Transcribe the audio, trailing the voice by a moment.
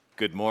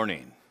Good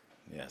morning.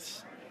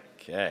 Yes.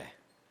 Okay.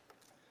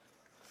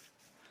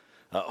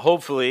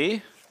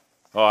 Hopefully,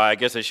 I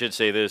guess I should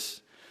say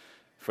this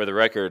for the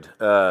record.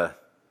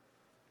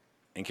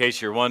 In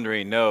case you're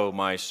wondering, no,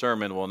 my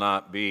sermon will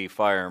not be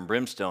fire and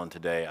brimstone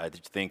today. I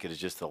think it is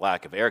just the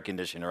lack of air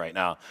conditioning right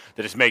now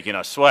that is making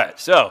us sweat.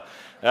 So,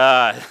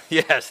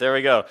 yes, there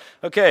we go.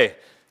 Okay,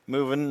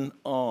 moving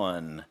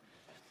on.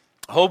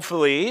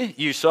 Hopefully,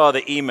 you saw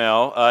the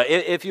email.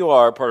 If you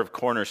are part of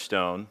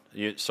Cornerstone,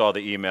 you saw the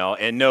email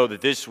and know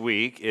that this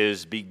week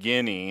is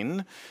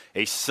beginning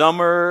a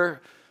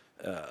summer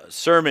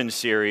sermon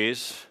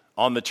series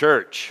on the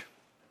church.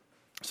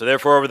 So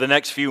therefore, over the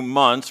next few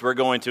months, we're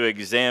going to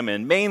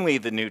examine mainly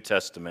the New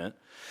Testament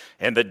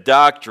and the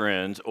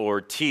doctrines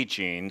or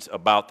teachings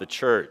about the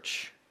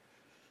church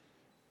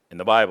in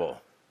the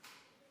Bible.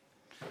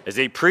 As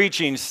a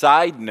preaching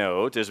side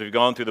note, as we've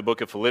gone through the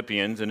book of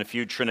Philippians and a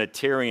few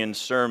Trinitarian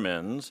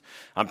sermons,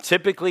 I'm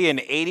typically an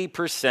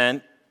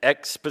 80%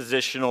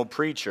 expositional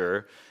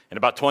preacher and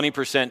about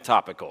 20%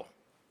 topical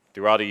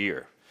throughout a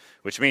year,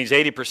 which means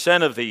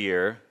 80% of the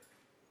year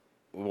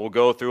we'll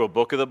go through a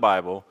book of the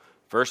Bible,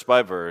 verse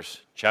by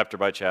verse, chapter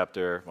by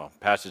chapter,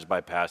 passage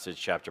by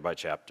passage, chapter by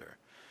chapter.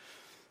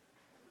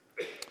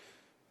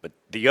 But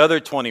the other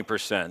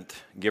 20%,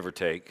 give or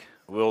take,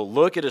 we'll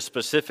look at a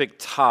specific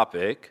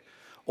topic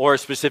or a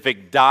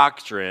specific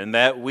doctrine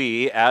that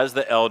we, as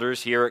the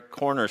elders here at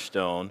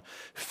Cornerstone,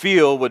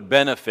 feel would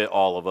benefit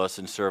all of us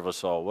and serve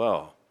us all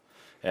well.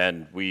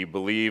 And we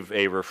believe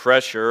a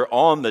refresher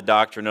on the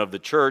doctrine of the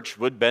church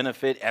would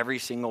benefit every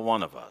single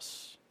one of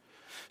us.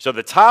 So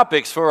the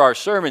topics for our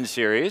sermon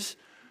series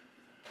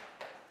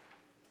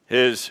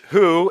is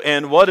who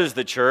and what is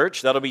the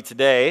church? That'll be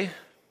today.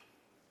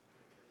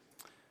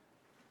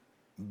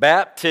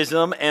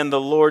 Baptism and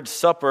the Lord's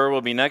Supper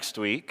will be next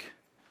week,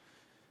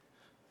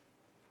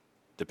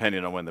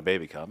 depending on when the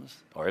baby comes,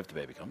 or if the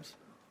baby comes.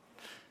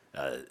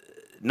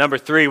 Number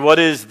 3, what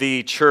is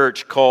the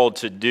church called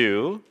to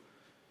do?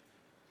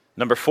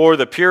 Number 4,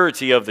 the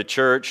purity of the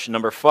church.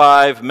 Number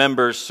 5,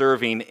 members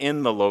serving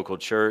in the local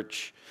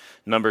church.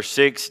 Number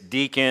 6,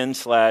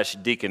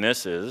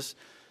 deacon/deaconesses.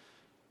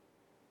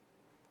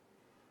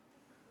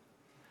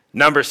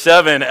 Number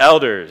 7,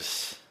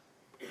 elders.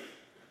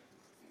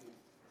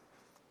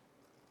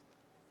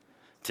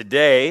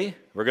 Today,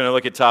 we're going to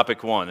look at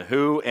topic 1,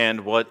 who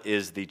and what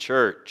is the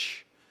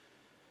church?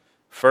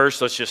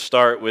 First, let's just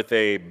start with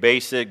a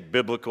basic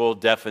biblical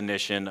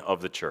definition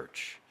of the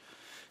church.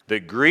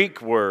 The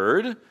Greek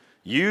word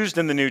used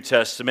in the New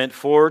Testament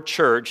for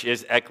church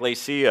is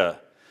ekklesia,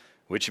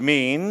 which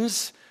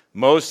means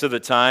most of the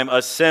time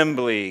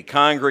assembly,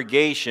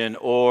 congregation,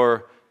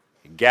 or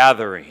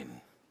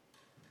gathering.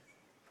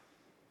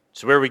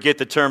 It's where we get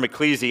the term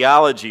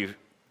ecclesiology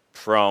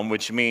from,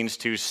 which means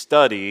to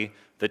study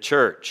the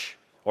church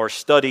or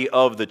study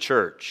of the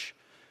church.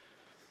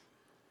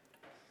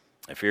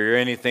 If you're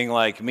anything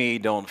like me,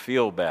 don't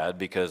feel bad,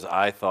 because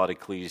I thought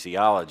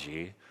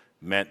ecclesiology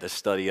meant the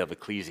study of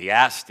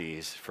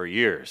Ecclesiastes for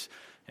years.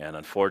 And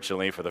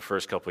unfortunately, for the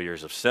first couple of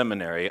years of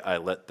seminary, I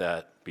let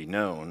that be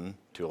known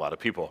to a lot of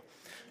people.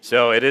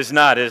 So it is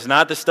not. It is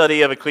not the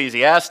study of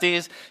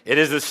Ecclesiastes. It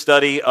is the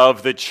study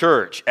of the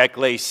church,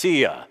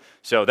 ekklesia.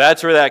 So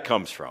that's where that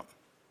comes from.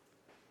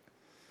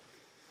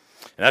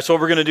 And that's what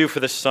we're going to do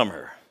for this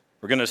summer.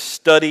 We're going to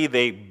study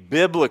the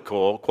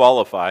biblical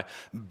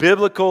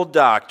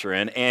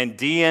doctrine and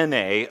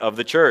DNA of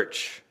the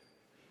church.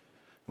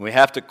 We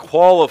have to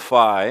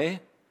qualify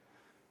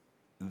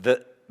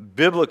the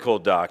biblical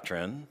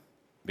doctrine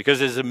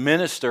because as a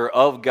minister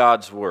of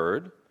God's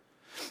word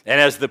and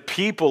as the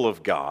people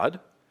of God,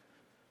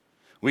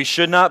 we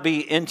should not be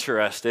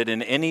interested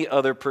in any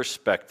other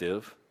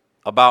perspective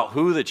about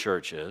who the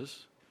church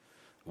is,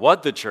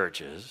 what the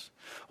church is,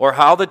 or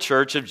how the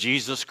church of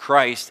Jesus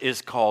Christ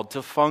is called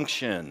to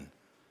function,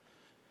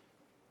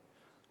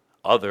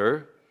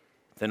 other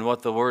than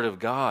what the Word of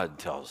God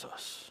tells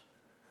us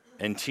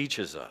and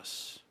teaches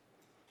us.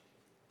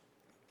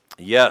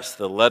 Yes,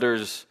 the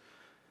letters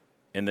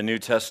in the New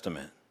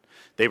Testament,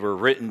 they were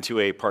written to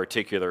a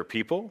particular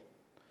people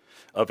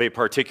of a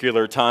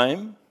particular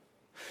time,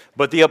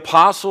 but the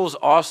apostles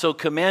also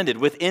commanded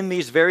within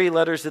these very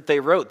letters that they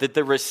wrote that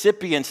the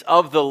recipients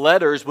of the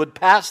letters would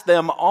pass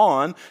them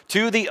on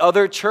to the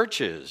other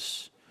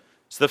churches.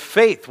 It's the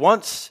faith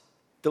once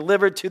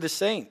delivered to the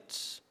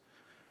saints.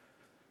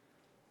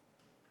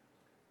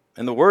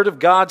 And the Word of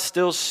God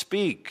still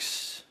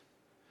speaks.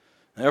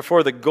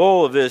 Therefore, the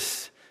goal of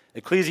this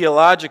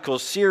ecclesiological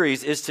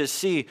series is to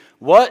see,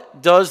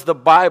 what does the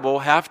Bible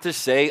have to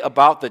say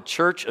about the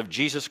church of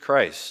Jesus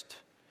Christ?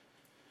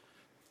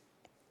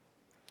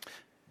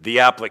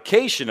 The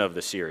application of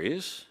the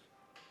series,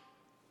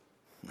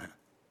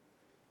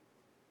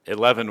 at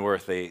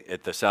Leavenworth,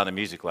 at the Sound of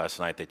Music last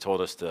night, they told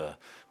us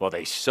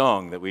they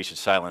sung that we should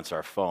silence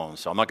our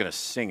phones. So I'm not going to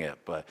sing it,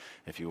 but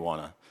if you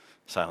want to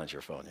silence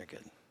your phone, you're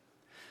good.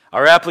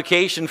 Our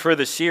application for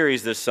the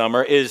series this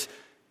summer is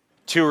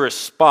to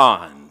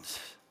respond.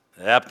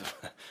 Well,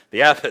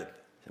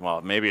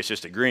 maybe it's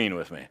just agreeing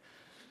with me.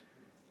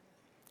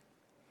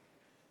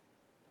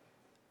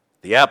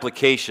 The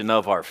application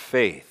of our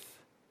faith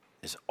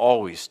is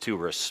always to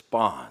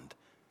respond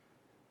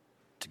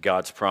to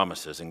God's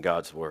promises and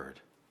God's word.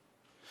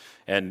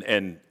 And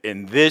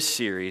in this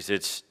series,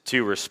 it's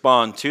to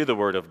respond to the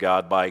word of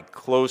God by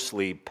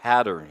closely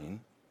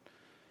patterning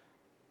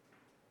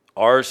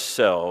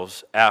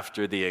ourselves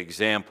after the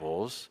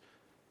examples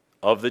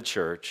of the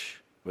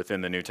church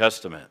within the New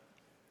Testament.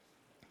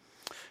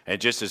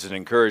 And just as an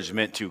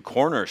encouragement to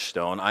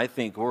Cornerstone, I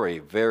think we're a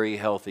very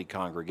healthy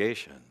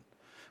congregation,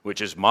 which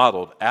is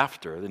modeled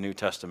after the New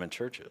Testament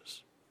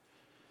churches.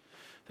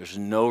 There's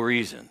no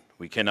reason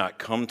we cannot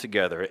come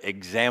together,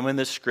 examine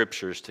the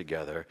scriptures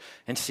together,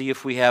 and see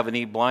if we have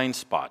any blind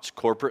spots,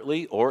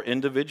 corporately or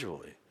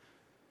individually.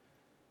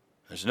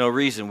 There's no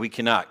reason we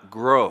cannot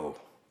grow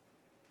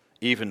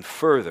even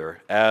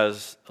further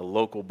as a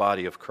local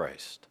body of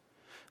Christ.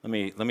 Let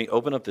me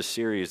open up the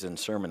series in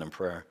sermon and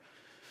prayer.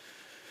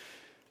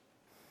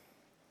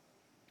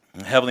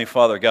 Heavenly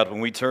Father, God,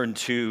 when we turn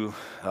to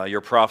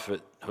your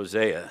prophet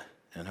Hosea,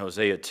 in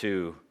Hosea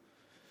 2,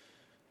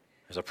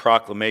 there's a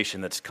proclamation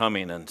that's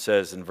coming and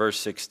says in verse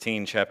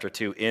 16, chapter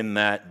 2, in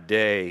that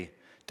day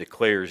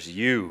declares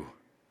you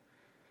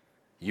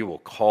will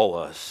call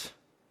us,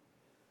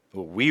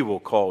 we will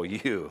call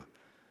you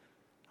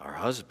our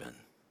husband.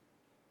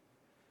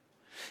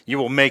 You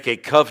will make a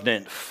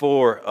covenant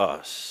for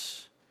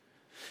us.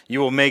 You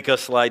will make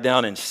us lie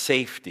down in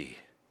safety.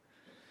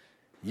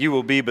 You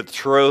will be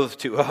betrothed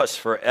to us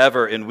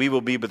forever, and we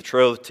will be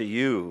betrothed to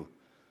you.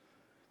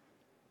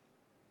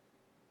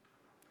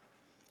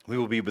 We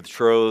will be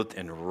betrothed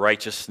in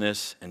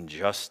righteousness and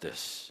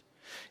justice,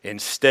 in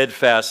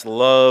steadfast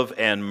love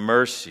and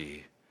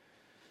mercy.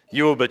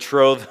 You will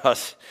betroth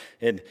us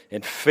in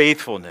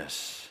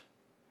faithfulness,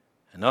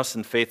 and us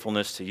in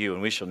faithfulness to you,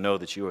 and we shall know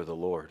that you are the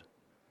Lord.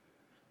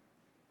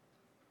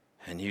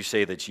 And you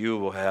say that you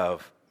will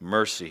have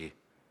mercy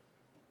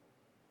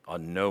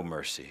on no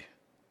mercy.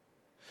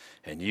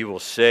 And you will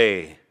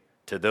say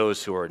to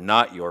those who are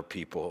not your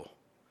people,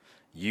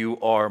 you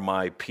are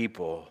my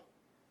people.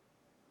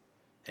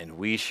 And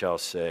we shall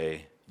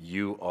say,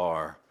 you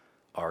are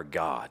our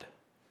God.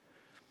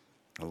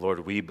 And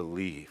Lord, we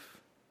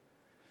believe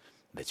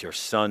that your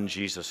Son,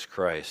 Jesus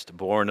Christ,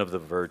 born of the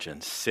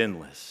Virgin,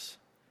 sinless,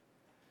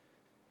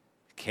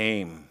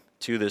 came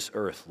to this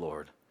earth,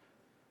 Lord,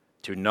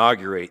 to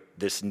inaugurate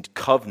this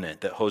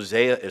covenant that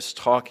Hosea is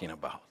talking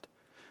about,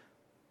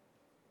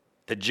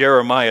 that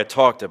Jeremiah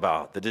talked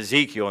about, that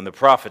Ezekiel and the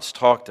prophets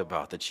talked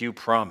about, that you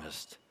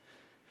promised.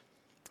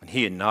 And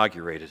he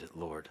inaugurated it,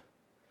 Lord.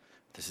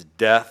 This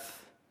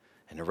death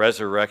and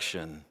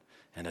resurrection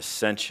and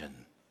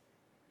ascension.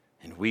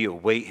 And we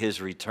await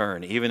his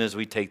return, even as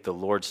we take the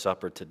Lord's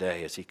Supper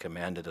today, as he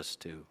commanded us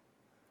to.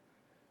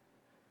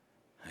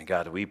 And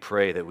God, we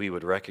pray that we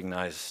would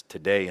recognize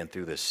today and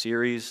through this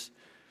series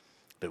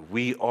that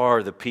we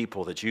are the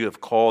people that you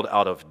have called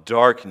out of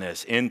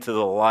darkness into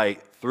the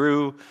light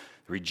through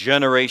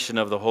regeneration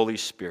of the Holy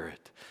Spirit.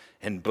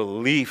 And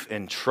belief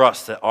and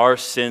trust that our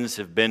sins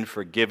have been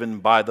forgiven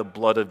by the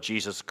blood of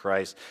Jesus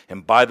Christ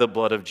and by the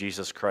blood of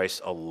Jesus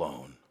Christ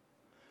alone.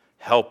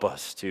 Help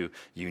us to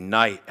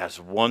unite as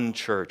one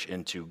church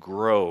and to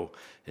grow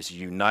as a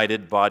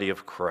united body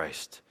of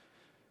Christ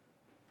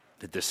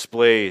that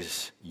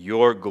displays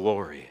your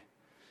glory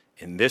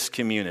in this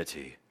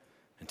community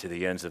and to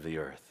the ends of the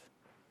earth.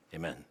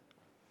 Amen.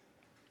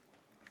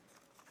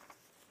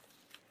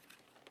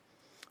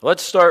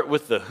 Let's start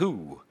with the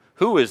who.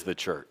 Who is the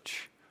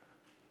church?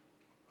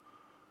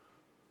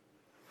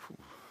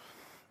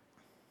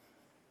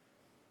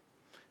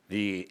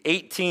 The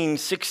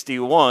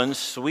 1861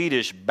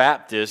 Swedish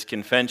Baptist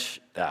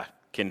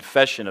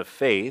Confession of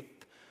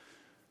Faith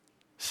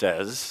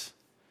says,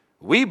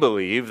 we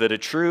believe that a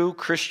true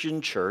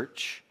Christian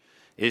church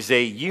is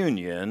a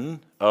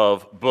union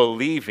of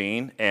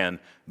believing and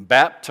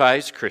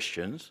baptized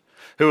Christians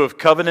who have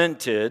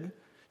covenanted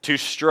to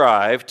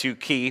strive to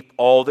keep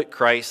all that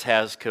Christ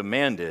has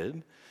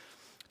commanded,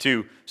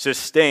 to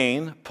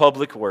sustain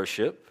public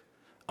worship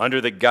under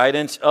the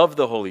guidance of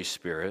the Holy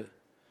Spirit,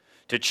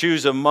 to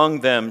choose among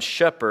them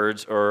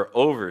shepherds or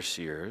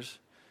overseers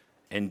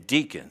and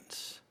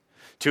deacons,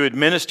 to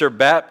administer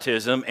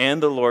baptism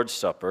and the Lord's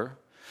Supper,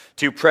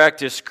 to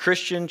practice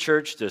Christian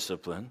church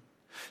discipline,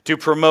 to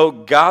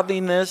promote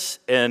godliness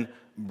and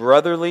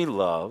brotherly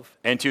love,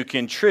 and to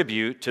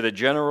contribute to the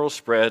general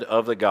spread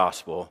of the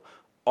gospel.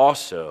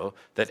 Also,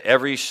 that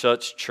every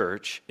such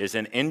church is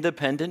an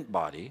independent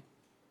body,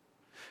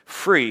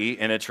 free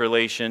in its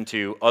relation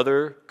to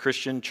other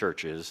Christian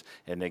churches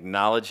and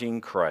acknowledging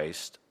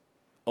Christ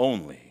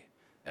only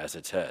as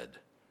its head.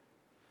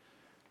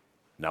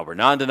 Now, we're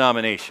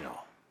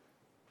non-denominational,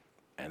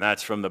 and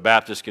that's from the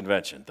Baptist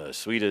Convention, the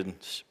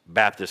Swedish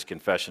Baptist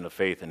Confession of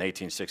Faith in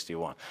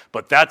 1861.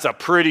 But that's a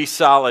pretty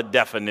solid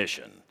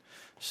definition.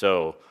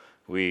 So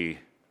we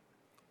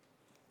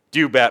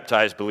do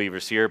baptize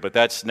believers here, but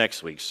that's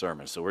next week's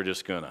sermon, so we're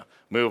just going to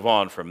move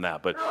on from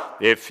that. But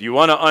if you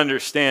want to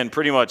understand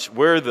pretty much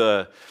where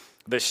the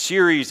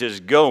series is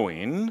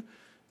going,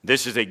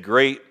 this is a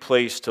great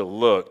place to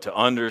look to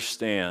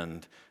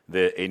understand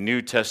a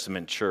New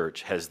Testament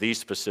church has these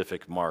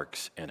specific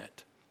marks in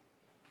it.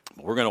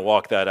 We're going to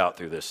walk that out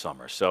through this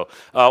summer. So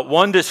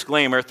one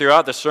disclaimer,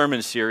 throughout the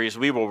sermon series,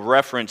 we will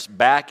reference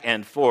back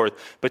and forth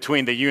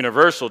between the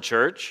universal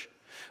church,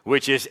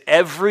 which is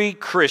every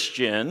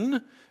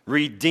Christian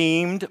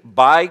redeemed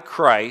by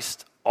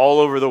Christ all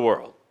over the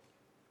world,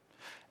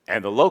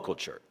 and the local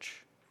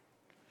church,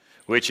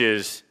 which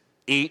is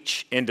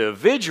each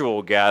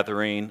individual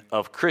gathering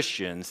of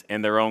Christians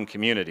in their own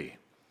community.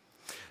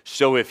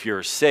 So if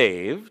you're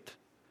saved,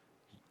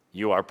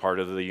 you are part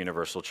of the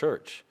universal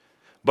church.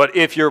 But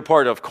if you're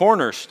part of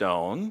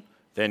Cornerstone,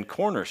 then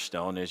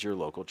Cornerstone is your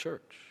local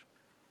church.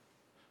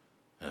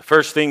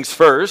 First things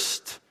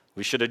first,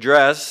 we should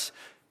address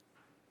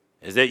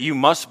is that you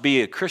must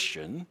be a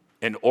Christian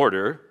in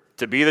order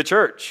to be the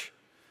church,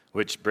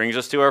 which brings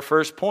us to our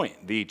first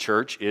point. The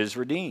church is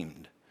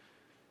redeemed.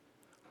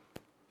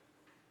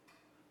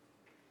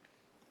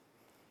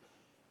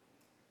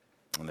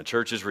 And the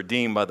church is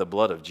redeemed by the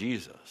blood of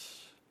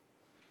Jesus.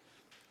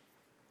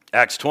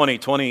 Acts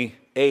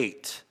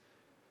 20:28.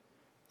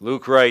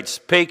 Luke writes,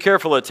 pay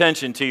careful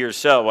attention to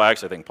yourself. Well,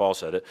 actually, I think Paul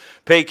said it.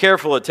 Pay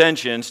careful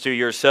attention to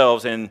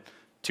yourselves and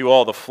to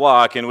all the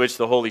flock in which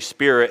the Holy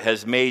Spirit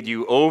has made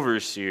you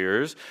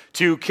overseers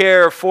to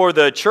care for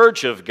the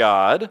church of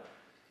God,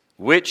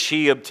 which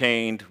he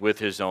obtained with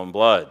his own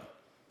blood.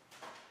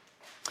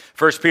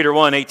 1 Peter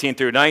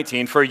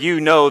 1:18-19, for you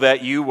know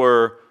that you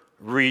were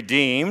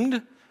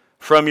redeemed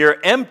from your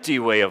empty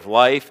way of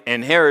life,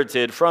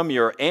 inherited from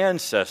your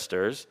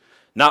ancestors,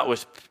 not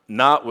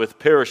with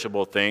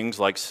perishable things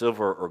like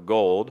silver or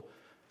gold,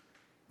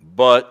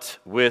 but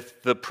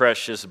with the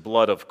precious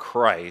blood of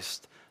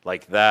Christ,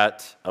 like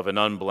that of an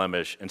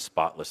unblemished and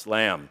spotless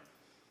lamb.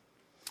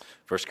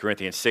 1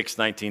 Corinthians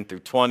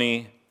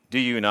 6:19-20, do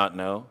you not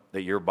know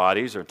that your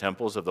bodies are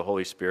temples of the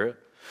Holy Spirit,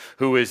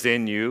 who is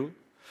in you,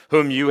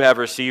 whom you have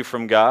received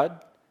from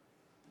God?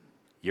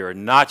 You're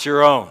not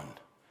your own.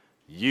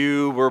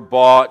 You were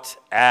bought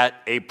at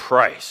a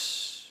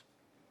price.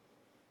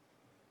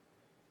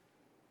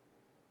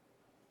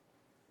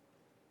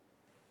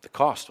 The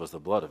cost was the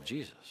blood of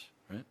Jesus,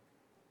 right?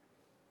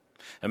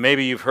 And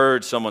maybe you've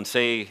heard someone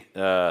say,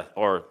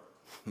 or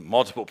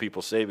multiple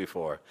people say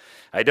before,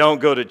 I don't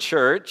go to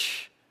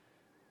church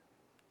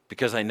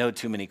because I know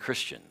too many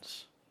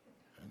Christians.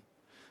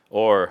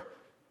 Or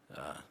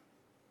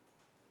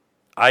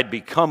I'd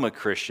become a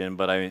Christian,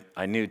 but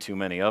I knew too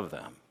many of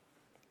them.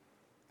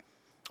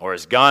 Or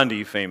as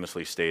Gandhi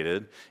famously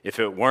stated, if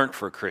it weren't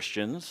for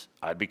Christians,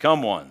 I'd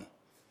become one.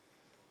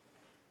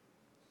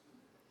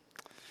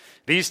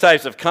 These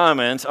types of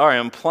comments are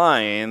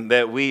implying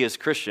that we as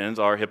Christians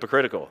are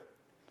hypocritical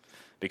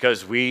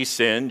because we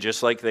sin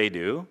just like they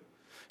do,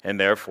 and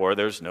therefore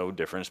there's no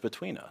difference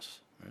between us.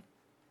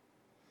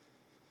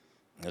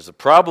 There's a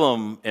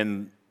problem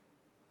in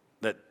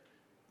that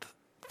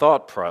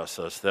thought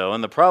process, though,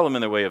 and the problem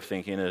in their way of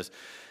thinking is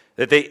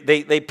that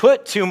they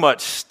put too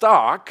much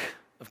stock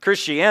of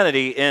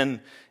Christianity in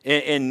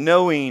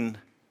knowing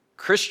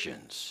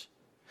Christians,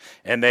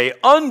 and they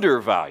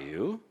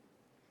undervalue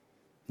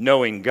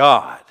knowing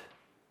God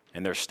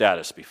and their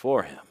status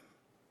before him.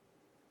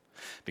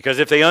 Because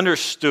if they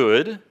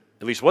understood,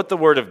 at least what the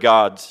Word of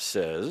God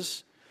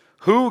says,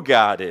 who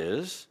God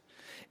is,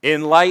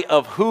 in light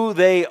of who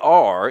they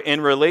are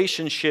in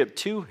relationship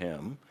to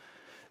him,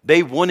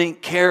 they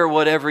wouldn't care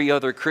what every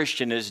other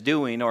Christian is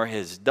doing or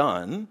has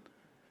done.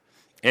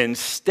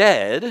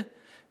 Instead,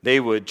 they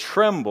would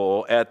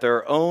tremble at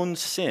their own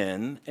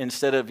sin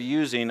instead of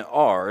using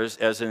ours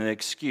as an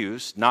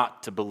excuse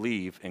not to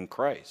believe in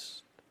Christ.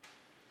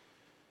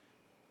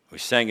 We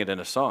sang it in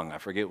a song. I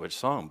forget which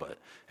song, but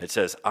it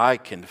says, I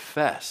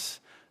confess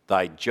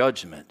thy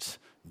judgments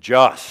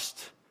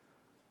just.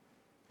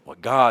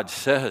 What God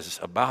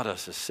says about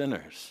us as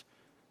sinners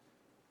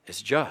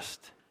is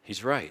just.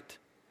 He's right.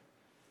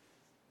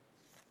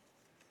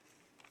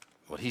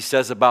 What he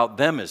says about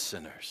them as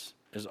sinners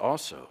is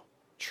also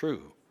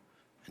true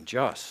and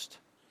just.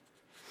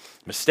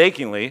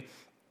 Mistakenly,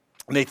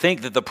 they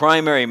think that the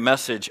primary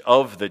message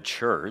of the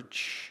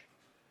church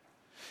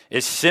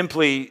is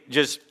simply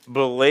just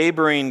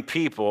belaboring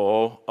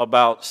people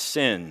about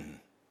sin.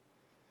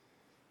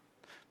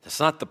 That's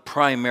not the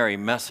primary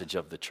message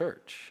of the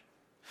church.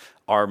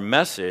 Our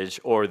message,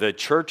 or the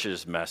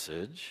church's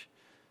message,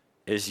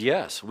 is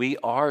yes, we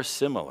are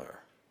similar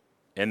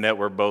in that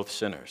we're both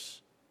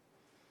sinners.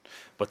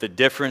 But the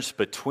difference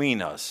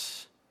between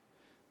us,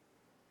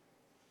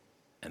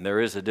 and there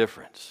is a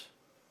difference,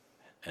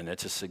 and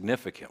it's a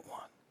significant one.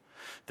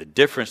 The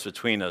difference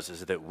between us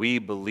is that we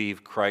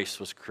believe Christ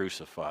was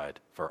crucified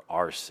for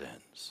our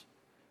sins.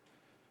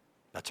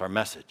 That's our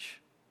message.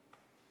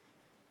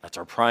 That's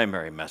our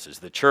primary message.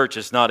 The church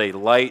is not a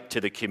light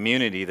to the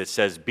community that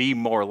says, be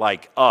more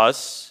like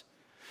us.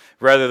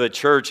 Rather, the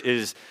church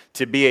is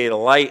to be a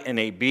light and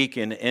a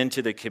beacon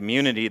into the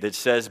community that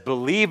says,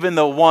 believe in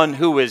the one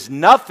who is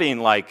nothing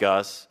like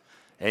us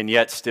and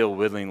yet still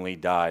willingly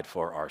died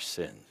for our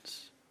sins.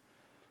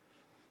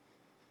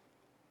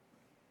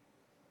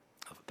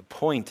 The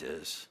point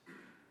is,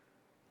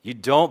 You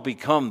don't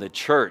become the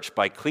church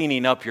by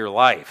cleaning up your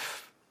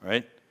life,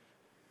 right?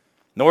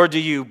 Nor do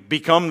you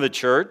become the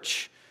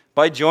church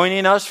by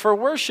joining us for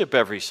worship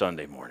every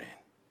Sunday morning.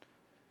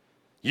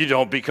 You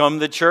don't become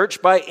the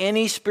church by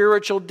any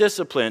spiritual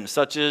discipline,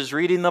 such as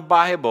reading the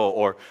Bible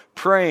or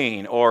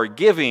praying or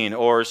giving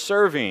or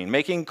serving,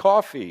 making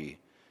coffee.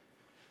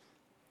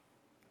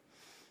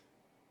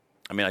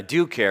 I mean, I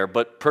do care,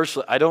 but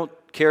personally, I don't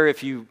care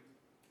if you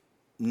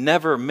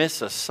never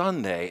miss a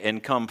Sunday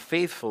and come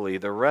faithfully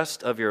the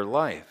rest of your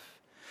life.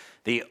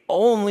 The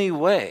only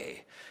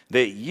way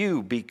that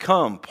you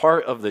become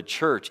part of the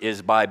church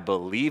is by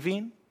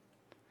believing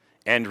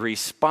and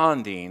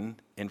responding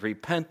in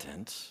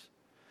repentance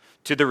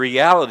to the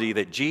reality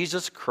that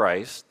Jesus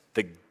Christ,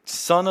 the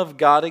Son of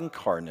God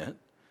incarnate,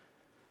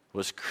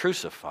 was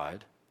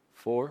crucified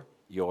for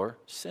your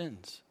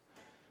sins,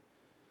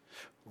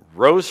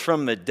 rose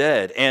from the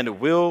dead, and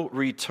will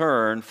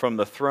return from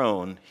the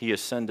throne he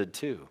ascended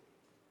to.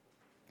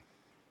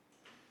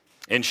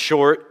 In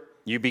short,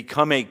 you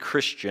become a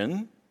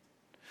Christian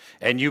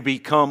and you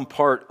become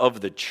part of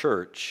the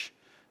church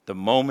the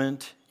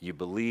moment you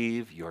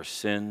believe your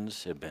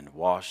sins have been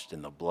washed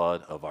in the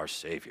blood of our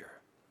Savior.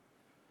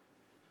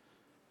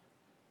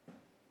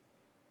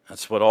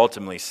 That's what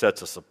ultimately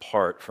sets us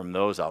apart from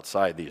those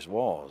outside these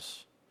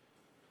walls.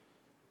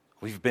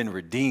 We've been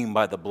redeemed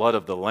by the blood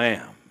of the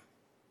Lamb.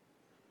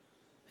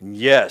 And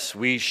yes,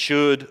 we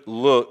should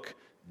look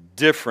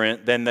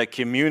different than the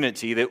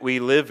community that we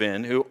live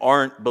in who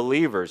aren't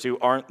believers, who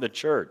aren't the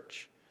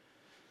church.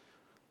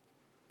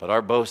 But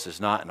our boast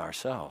is not in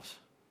ourselves.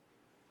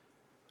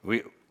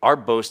 Our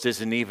boast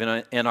isn't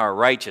even in our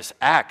righteous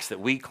acts that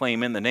we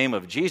claim in the name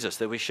of Jesus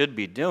that we should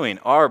be doing.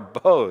 Our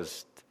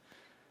boast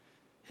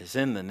is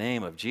in the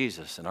name of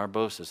Jesus, and our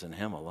boast is in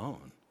Him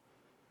alone.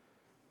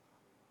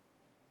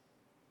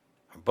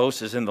 Our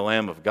boast is in the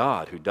Lamb of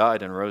God who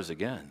died and rose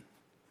again.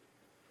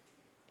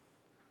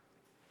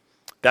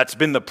 That's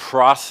been the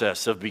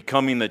process of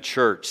becoming the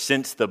church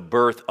since the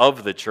birth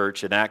of the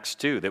church in Acts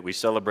 2 that we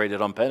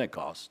celebrated on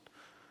Pentecost.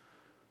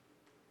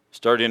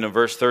 Starting in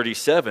verse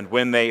 37,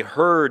 when they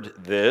heard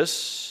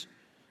this,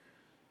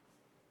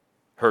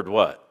 heard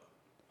what?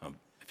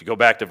 If you go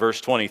back to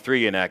verse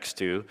 23 in Acts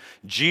 2,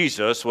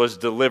 Jesus was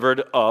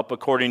delivered up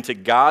according to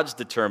God's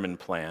determined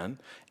plan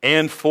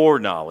and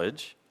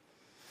foreknowledge.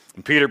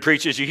 And Peter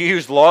preaches, you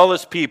used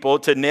lawless people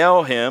to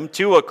nail him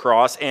to a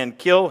cross and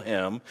kill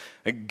him.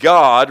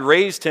 God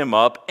raised him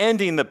up,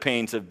 ending the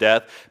pains of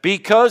death,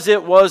 because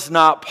it was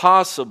not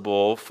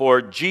possible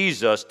for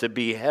Jesus to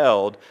be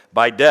held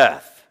by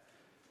death.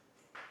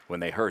 When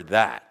they heard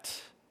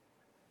that.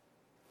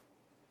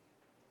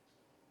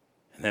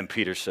 And then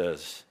Peter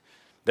says,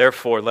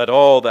 therefore, let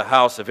all the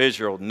house of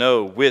Israel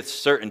know with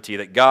certainty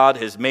that God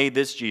has made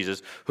this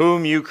Jesus,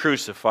 whom you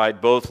crucified,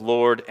 both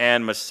Lord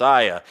and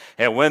Messiah.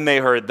 And when they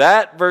heard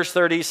that, verse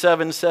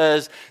 37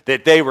 says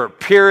that they were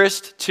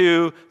pierced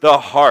to the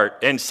heart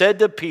and said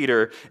to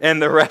Peter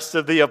and the rest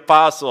of the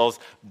apostles,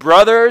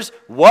 brothers,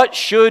 what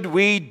should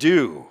we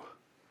do?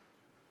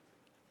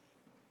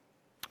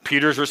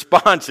 Peter's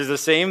response is the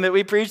same that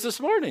we preached this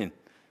morning.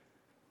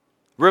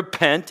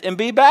 Repent and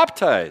be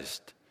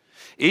baptized,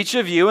 each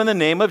of you in the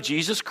name of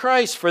Jesus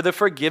Christ, for the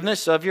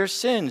forgiveness of your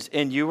sins,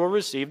 and you will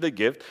receive the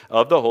gift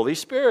of the Holy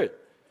Spirit.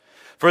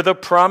 For the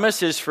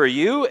promise is for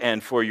you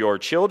and for your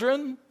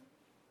children,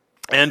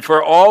 and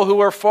for all who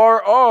are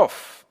far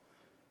off,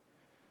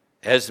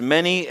 as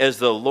many as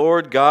the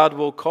Lord God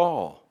will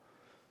call.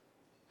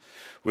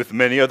 With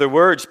many other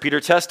words, Peter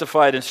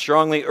testified and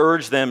strongly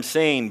urged them,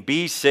 saying,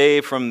 be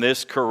saved from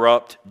this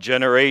corrupt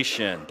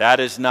generation. That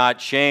has not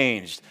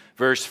changed.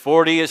 Verse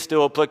 40 is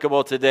still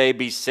applicable today.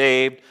 Be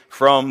saved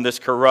from this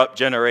corrupt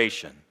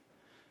generation.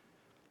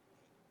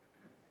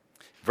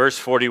 Verse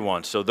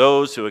 41, so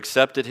those who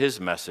accepted his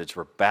message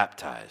were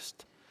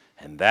baptized.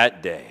 And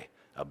that day,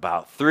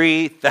 about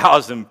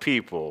 3,000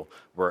 people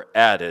were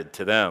added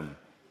to them.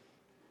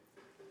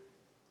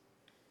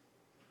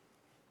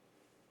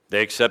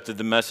 They accepted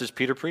the message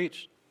Peter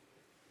preached.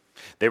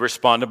 They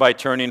responded by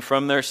turning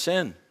from their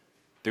sin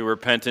through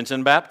repentance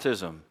and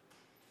baptism.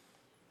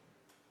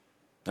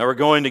 Now we're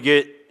going to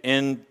get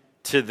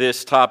into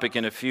this topic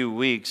in a few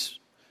weeks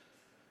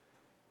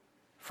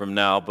from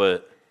now,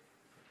 but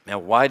now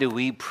why do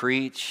we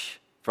preach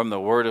from the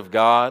Word of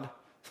God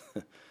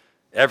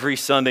every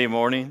Sunday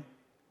morning?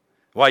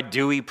 Why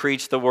do we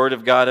preach the Word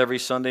of God every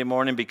Sunday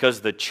morning? Because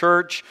the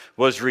church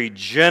was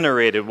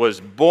regenerated, was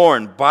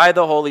born by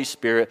the Holy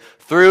Spirit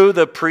through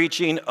the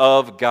preaching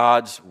of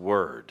God's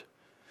Word.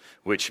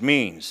 Which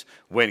means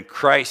when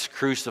Christ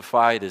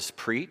crucified is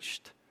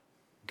preached,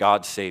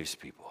 God saves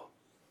people.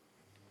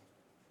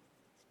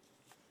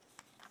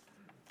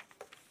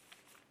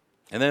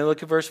 And then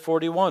look at verse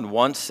 41.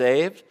 Once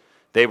saved,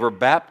 they were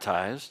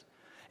baptized.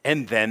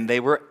 And then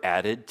they were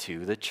added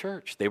to the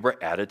church. They were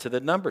added to the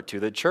number, to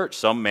the church.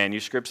 Some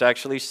manuscripts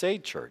actually say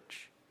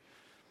church.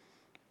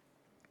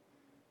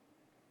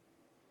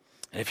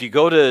 And if you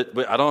go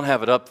to, I don't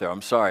have it up there,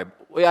 I'm sorry.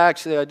 Well,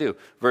 actually I do.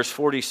 Verse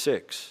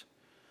 46.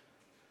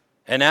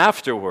 And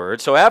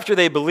afterwards, so after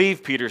they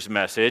believed Peter's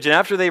message, and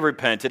after they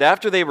repented,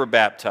 after they were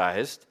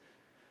baptized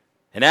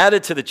and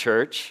added to the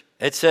church,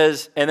 it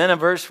says, and then in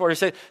verse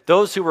 46,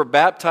 those who were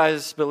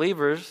baptized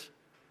believers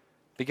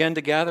began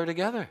to gather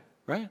together,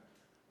 right?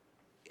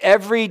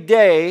 Every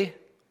day,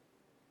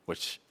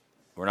 which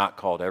we're not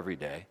called every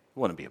day, it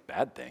wouldn't be a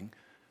bad thing.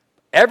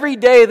 Every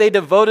day they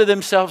devoted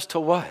themselves to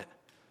what?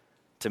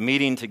 To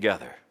meeting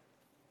together.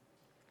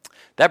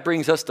 That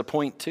brings us to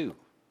point 2.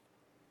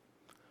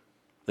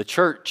 The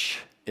church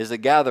is a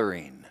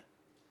gathering,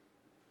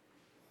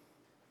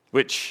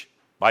 which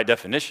by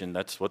definition,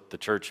 that's what the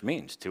church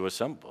means, to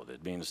assemble.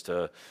 It means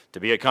to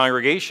be a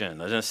congregation,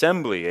 an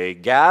assembly, a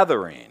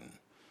gathering.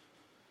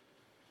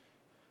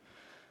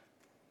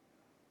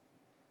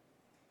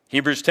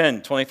 Hebrews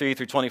 10, 23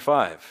 through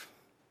 25.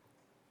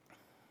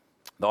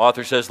 The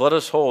author says, "Let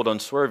us hold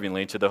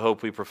unswervingly to the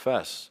hope we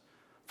profess,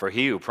 for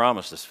he who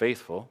promised is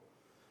faithful.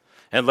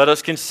 And let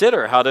us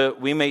consider how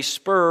we may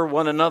spur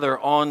one another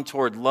on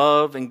toward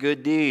love and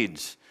good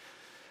deeds,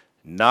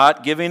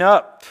 not giving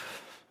up,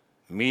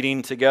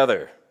 meeting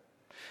together,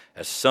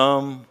 as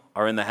some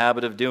are in the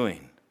habit of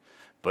doing,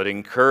 but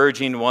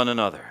encouraging one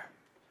another,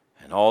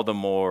 and all the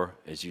more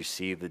as you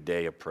see the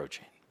day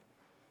approaching."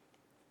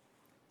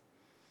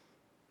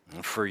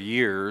 And for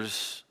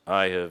years,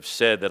 I have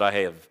said that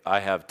I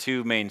have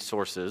 2 main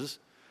sources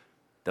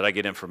that I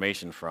get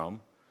information from.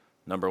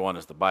 Number 1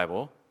 is the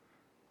Bible,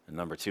 and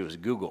number 2 is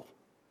Google.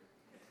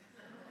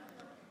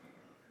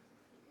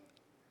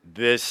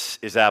 This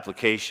is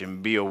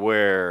application.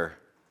 Beware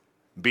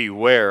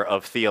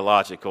of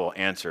theological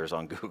answers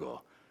on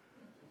Google.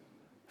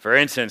 For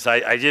instance,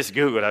 I just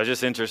Googled. I was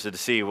just interested to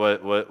see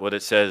what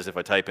it says if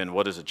I type in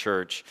what is a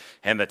church,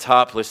 and the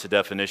top listed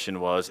definition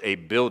was a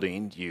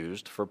building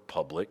used for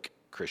public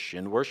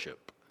Christian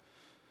worship.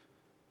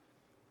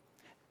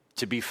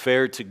 To be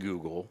fair to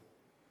Google,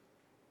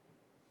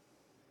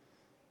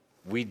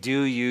 we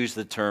do use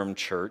the term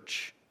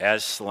church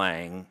as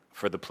slang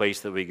for the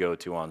place that we go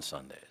to on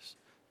Sundays.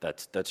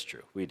 That's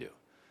true, we do.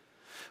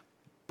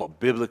 But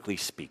biblically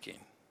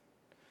speaking,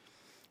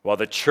 while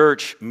the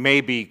church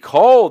may be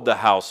called the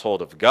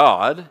household of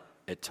God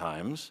at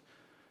times,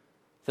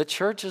 the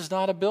church is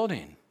not a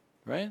building,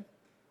 right?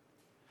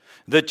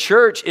 The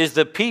church is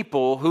the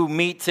people who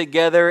meet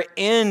together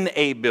in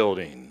a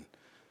building,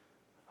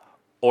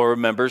 or a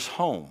member's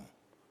home,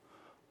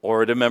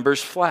 or at a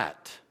member's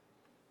flat.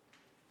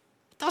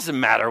 It doesn't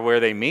matter where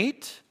they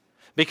meet,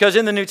 because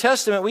in the New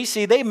Testament we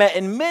see they met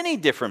in many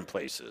different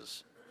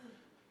places.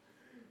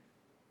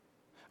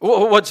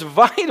 What's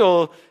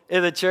vital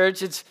in the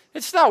church,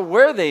 it's not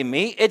where they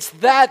meet, it's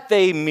that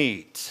they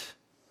meet.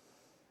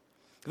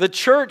 The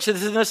church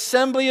is an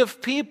assembly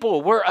of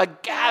people. We're a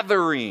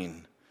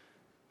gathering.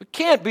 We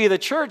can't be the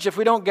church if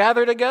we don't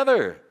gather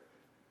together.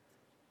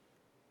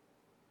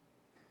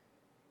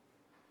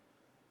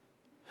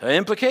 An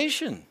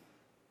implication.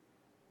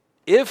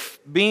 If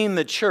being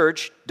the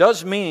church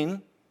does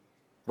mean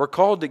we're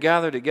called to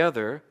gather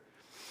together,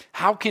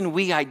 how can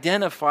we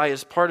identify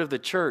as part of the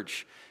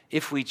church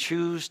if we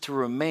choose to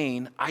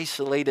remain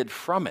isolated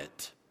from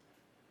it?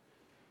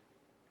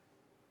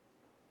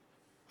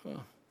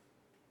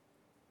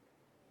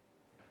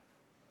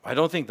 I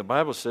don't think the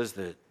Bible says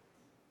that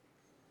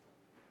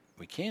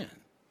we can.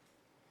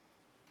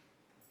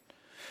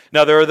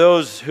 Now, there are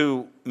those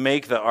who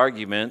make the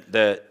argument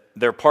that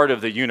they're part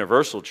of the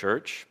universal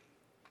church,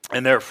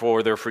 and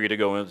therefore they're free to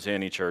go into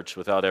any church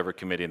without ever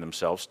committing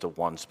themselves to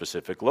one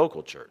specific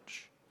local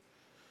church.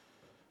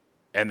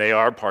 And they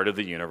are part of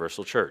the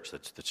universal church.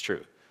 That's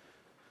true.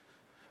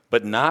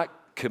 But not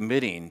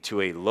committing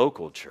to a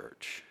local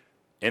church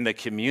in the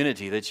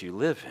community that you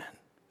live in,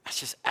 that's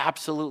just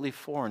absolutely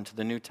foreign to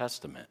the New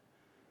Testament.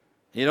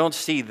 You don't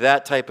see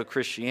that type of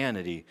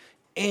Christianity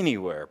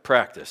anywhere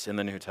practiced in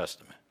the New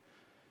Testament.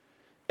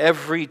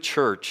 Every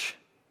church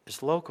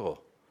is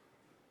local.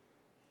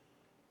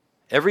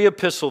 Every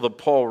epistle that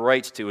Paul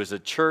writes to is a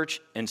church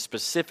in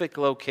specific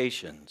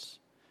locations,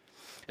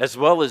 as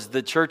well as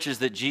the churches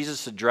that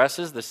Jesus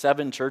addresses, the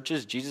 7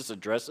 churches Jesus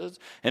addresses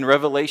in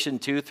Revelation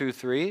 2 through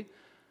 3,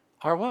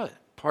 are what?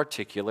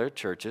 Particular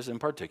churches in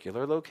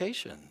particular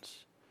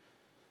locations.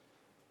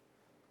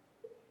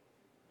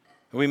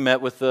 We met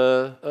with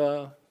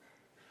the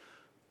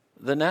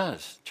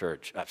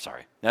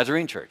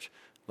Nazarene church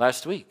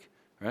last week,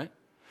 right?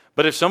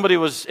 But if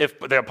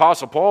the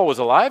Apostle Paul was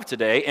alive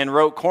today and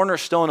wrote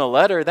Cornerstone a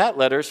letter, that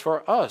letter's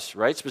for us,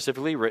 right?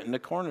 Specifically written to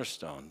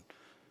Cornerstone.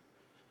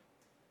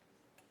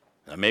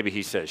 Now maybe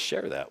he says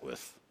share that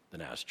with the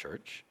Naz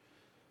church.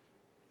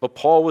 But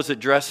Paul was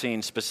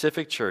addressing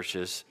specific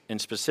churches in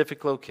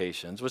specific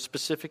locations with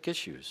specific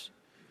issues.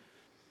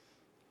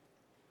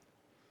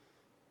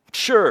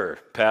 Sure,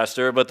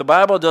 Pastor, but the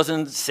Bible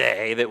doesn't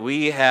say that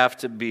we have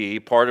to be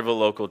part of a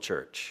local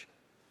church.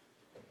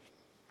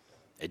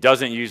 It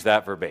doesn't use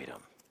that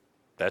verbatim.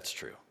 That's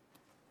true.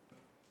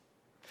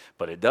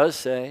 But it does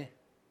say,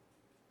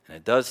 and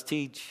it does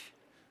teach,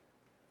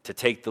 to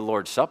take the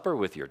Lord's Supper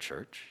with your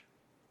church.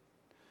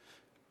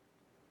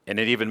 And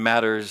it even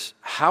matters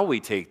how we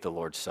take the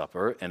Lord's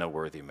Supper in a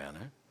worthy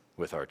manner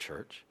with our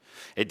church.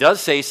 It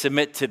does say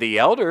submit to the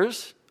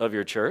elders of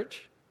your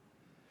church.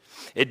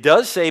 It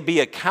does say be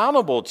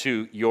accountable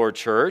to your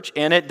church.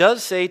 And it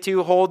does say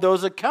to hold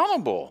those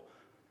accountable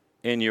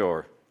in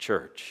your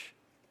church.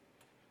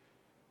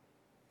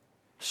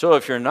 So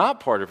if you're not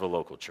part of a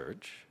local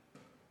church,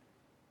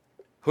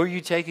 who are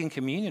you taking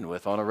communion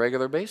with on a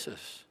regular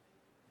basis?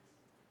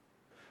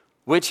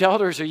 Which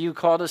elders are you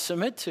called to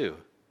submit to?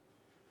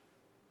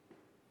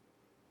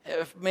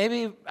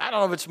 Maybe, I don't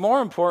know if it's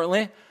more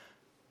importantly,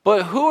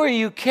 but who are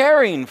you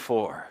caring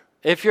for?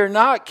 If you're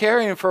not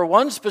caring for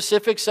one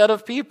specific set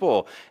of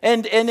people,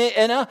 and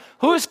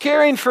who's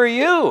caring for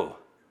you?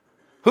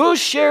 Who's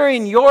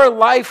sharing your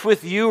life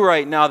with you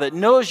right now that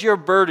knows your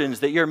burdens,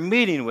 that you're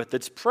meeting with,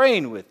 that's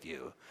praying with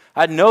you?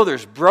 I know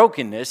there's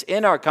brokenness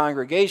in our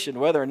congregation,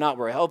 whether or not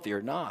we're healthy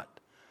or not.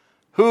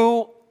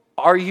 Who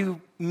are you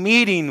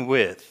meeting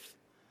with?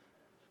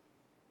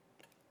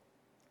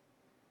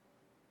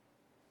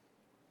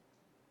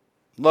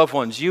 Loved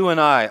ones, you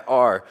and I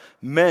are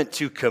meant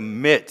to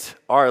commit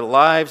our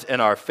lives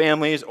and our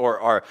families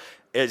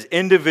as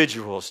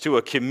individuals to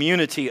a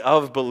community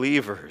of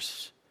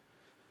believers.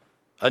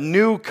 A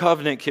new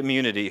covenant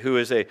community who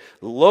is a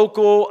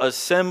local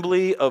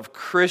assembly of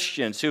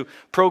Christians who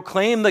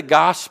proclaim the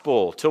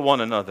gospel to one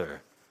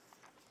another,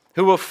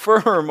 who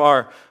affirm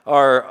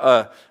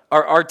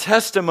our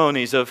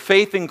testimonies of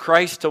faith in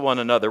Christ to one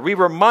another. We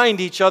remind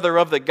each other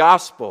of the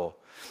gospel.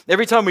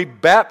 Every time we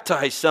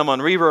baptize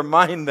someone, we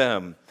remind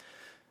them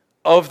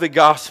of the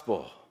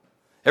gospel.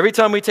 Every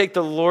time we take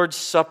the Lord's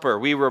Supper,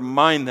 we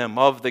remind them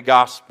of the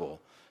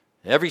gospel.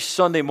 Every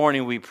Sunday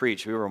morning we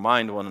preach, we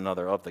remind one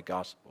another of the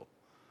gospel.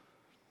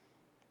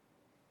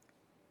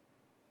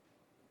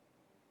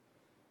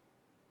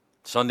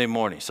 Sunday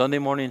morning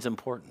is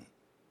important.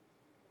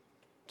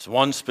 It's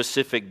one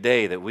specific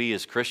day that we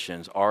as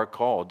Christians are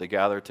called to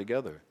gather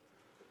together.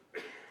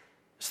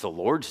 It's the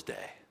Lord's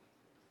Day.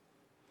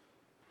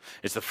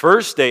 It's the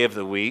first day of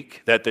the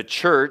week that the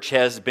church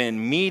has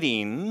been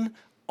meeting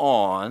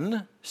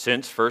on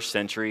since first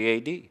century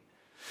AD.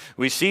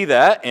 We see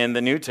that in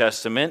the New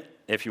Testament.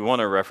 If you want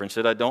to reference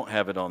it, I don't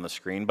have it on the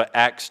screen, but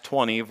Acts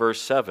 20, verse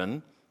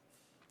 7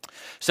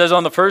 says,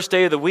 on the first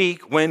day of the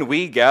week, when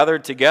we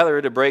gathered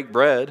together to break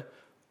bread,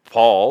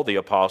 Paul, the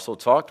apostle,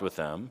 talked with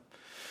them,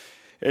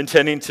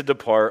 intending to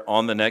depart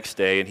on the next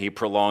day, and he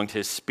prolonged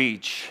his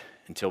speech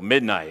until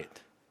midnight.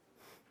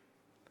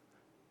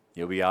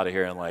 You'll be out of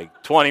here in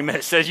like 20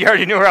 minutes. Says you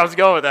already knew where I was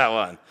going with that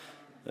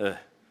one.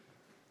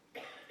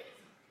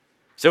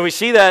 So we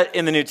see that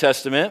in the New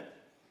Testament.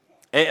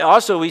 And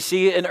also we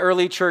see it in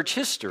early church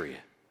history.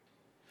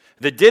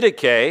 The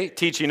Didache,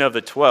 teaching of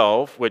the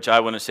 12, which I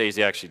want to say is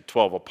actually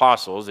 12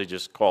 apostles, they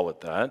just call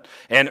it that,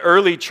 and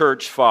early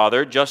church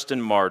father,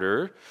 Justin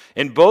Martyr.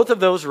 In both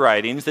of those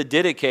writings, the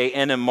Didache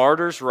and in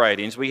Martyr's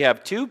writings, we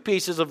have two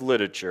pieces of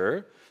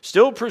literature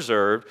still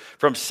preserved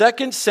from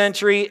 2nd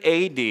century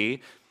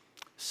AD.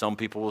 Some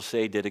people will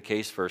say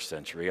Didache's first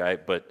century,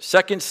 but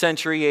 2nd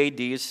century AD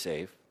is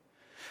safe,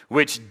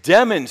 which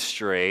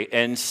demonstrate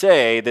and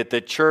say that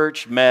the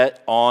church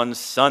met on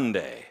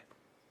Sunday.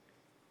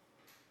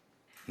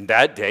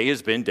 That day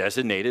has been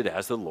designated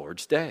as the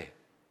Lord's Day,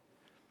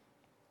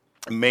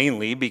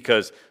 mainly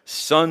because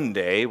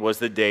Sunday was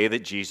the day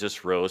that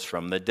Jesus rose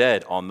from the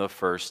dead on the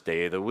first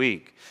day of the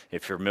week.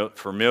 If you're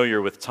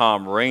familiar with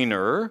Tom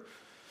Rainer,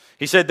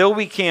 he said, though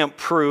we can't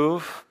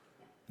prove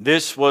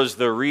this was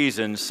the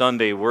reason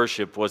Sunday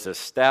worship was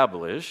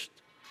established,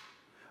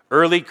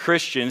 early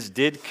Christians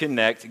did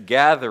connect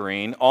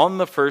gathering on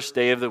the first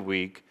day of the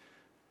week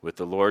with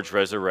the Lord's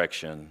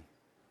resurrection.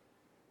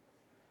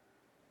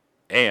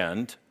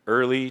 And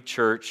early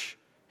church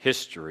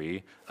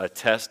history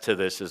attests to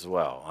this as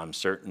well. I'm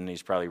certain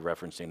he's probably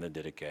referencing the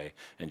Didache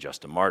and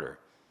Justin Martyr.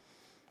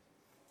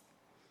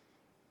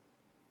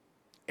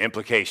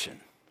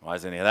 Implication. Why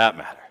does any of that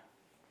matter?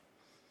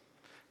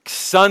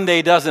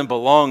 Sunday doesn't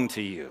belong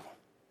to you.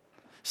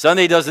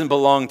 Sunday doesn't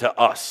belong to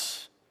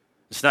us.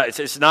 It's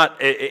not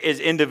as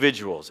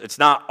individuals. It's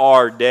not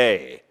our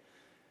day.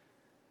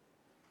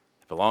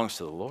 It belongs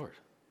to the Lord.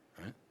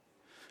 Right?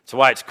 That's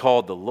why it's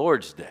called the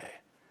Lord's Day.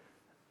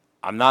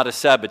 I'm not a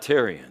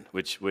Sabbatarian,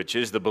 which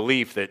is the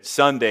belief that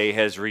Sunday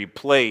has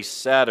replaced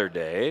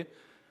Saturday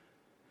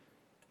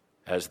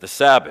as the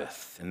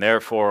Sabbath. And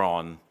therefore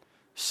on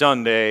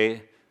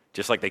Sunday,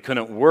 just like they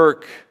couldn't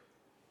work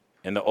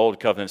in the Old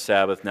Covenant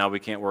Sabbath, now we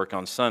can't work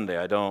on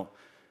Sunday.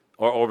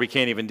 Or we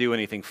can't even do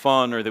anything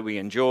fun or that we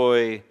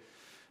enjoy.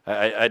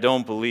 I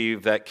don't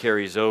believe that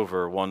carries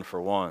over one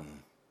for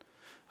one.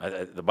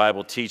 The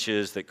Bible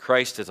teaches that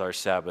Christ is our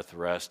Sabbath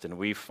rest, and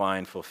we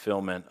find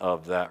fulfillment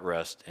of that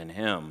rest in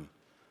Him.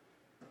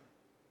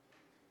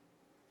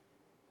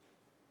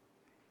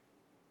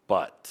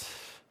 But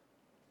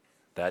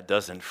that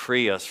doesn't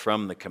free us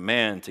from the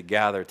command to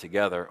gather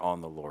together on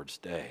the Lord's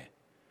Day,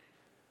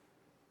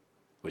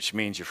 which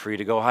means you're free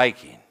to go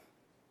hiking.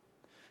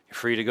 You're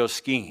free to go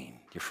skiing.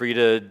 You're free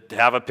to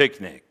have a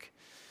picnic,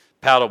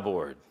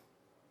 paddleboard,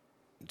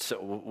 So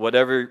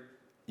whatever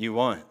you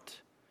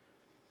want.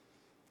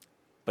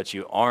 But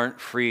you aren't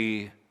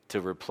free to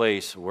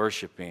replace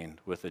worshiping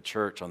with the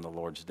church on the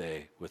Lord's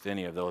Day with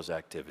any of those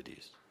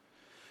activities.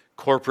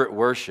 Corporate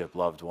worship,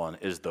 loved one,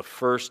 is the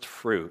first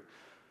fruit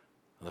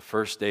of the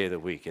first day of the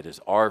week. It is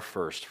our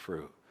first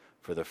fruit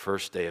for the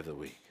first day of the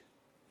week.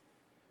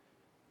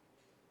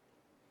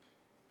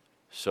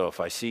 So if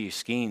I see you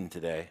skiing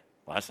today,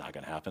 well, that's not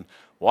going to happen.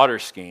 Water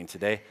skiing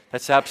today,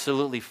 that's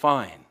absolutely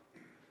fine,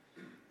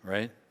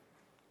 right?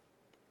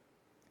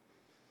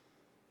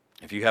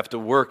 If you have to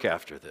work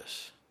after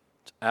this,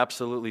 it's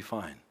absolutely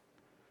fine.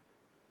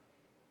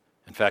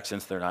 In fact,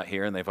 since they're not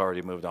here and they've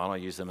already moved on, I'll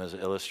use them as an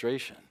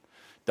illustration.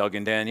 Doug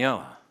and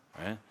Daniela,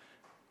 right?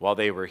 While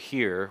they were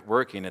here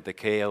working at the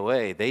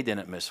KOA, they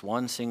didn't miss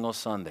one single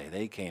Sunday.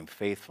 They came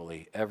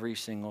faithfully every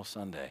single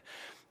Sunday.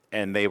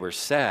 And they were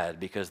sad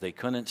because they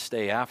couldn't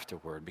stay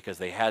afterward because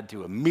they had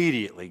to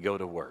immediately go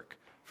to work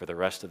for the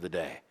rest of the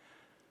day.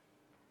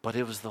 But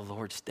it was the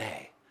Lord's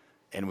day.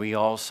 And we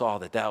all saw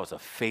that that was a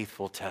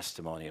faithful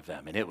testimony of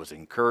them. And it was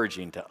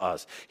encouraging to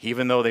us,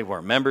 even though they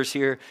weren't members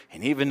here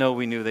and even though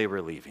we knew they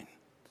were leaving.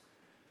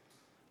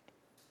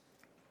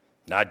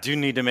 Now, I do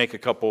need to make a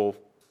couple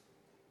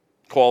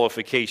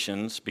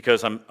qualifications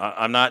because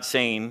I'm not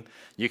saying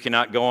you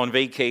cannot go on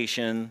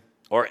vacation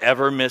or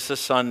ever miss a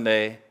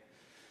Sunday.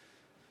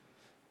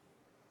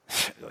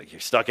 Like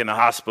you're stuck in the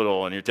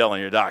hospital and you're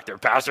telling your doctor,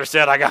 Pastor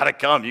said I got to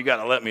come, you got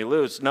to let me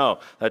loose. No,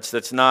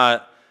 that's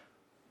not.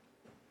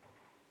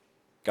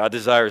 God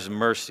desires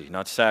mercy,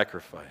 not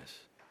sacrifice.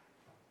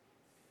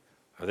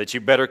 Or that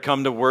you better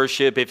come to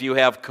worship if you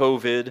have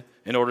COVID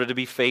in order to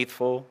be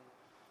faithful.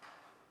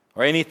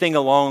 Or anything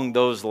along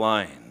those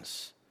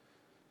lines.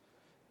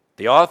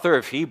 The author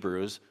of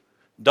Hebrews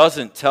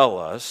doesn't tell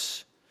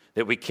us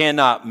that we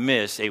cannot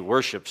miss a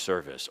worship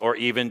service or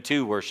even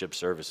two worship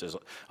services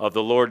of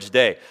the Lord's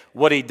Day.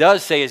 What he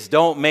does say is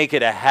don't make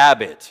it a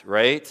habit,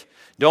 right?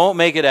 Don't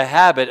make it a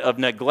habit of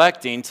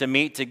neglecting to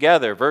meet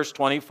together. Verse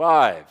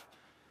 25.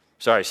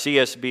 Sorry,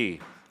 CSB.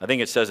 I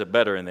think it says it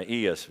better in the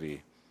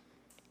ESV.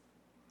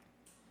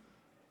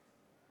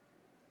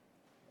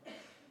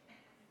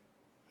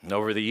 And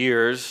over the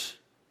years,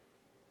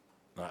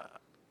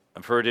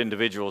 I've heard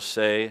individuals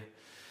say,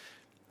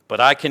 but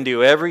I can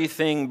do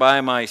everything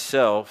by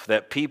myself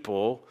that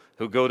people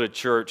who go to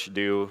church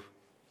do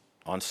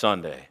on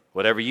Sunday.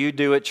 Whatever you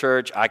do at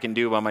church, I can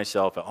do by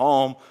myself at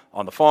home,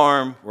 on the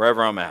farm,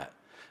 wherever I'm at.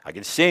 I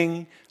can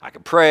sing, I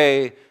can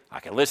pray, I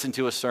can listen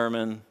to a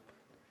sermon,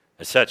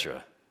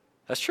 etc.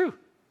 That's true.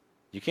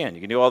 You can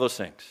do all those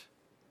things.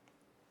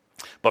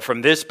 But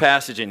from this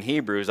passage in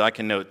Hebrews, I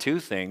can note two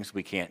things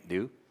we can't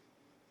do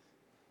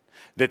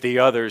that the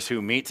others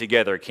who meet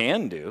together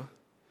can do.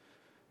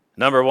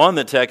 Number one,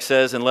 the text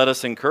says, and let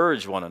us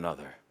encourage one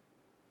another.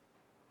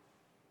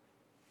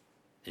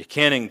 You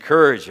can't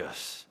encourage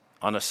us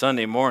on a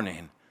Sunday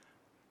morning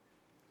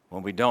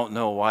when we don't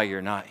know why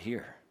you're not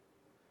here.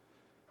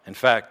 In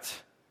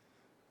fact,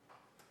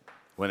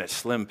 when it's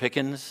slim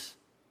pickings,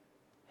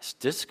 it's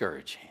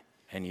discouraging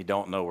and you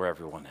don't know where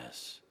everyone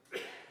is.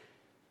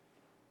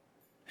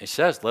 He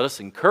says, let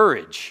us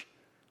encourage,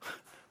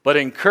 but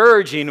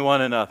encouraging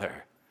one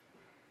another.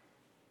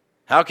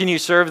 How can you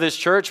serve this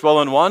church?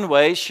 Well, in one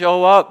way,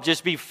 show up.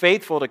 Just be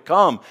faithful to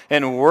come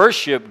and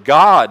worship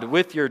God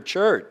with your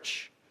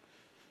church.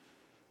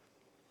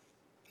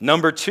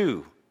 Number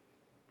two,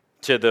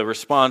 to the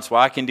response,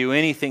 well, I can do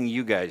anything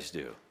you guys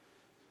do.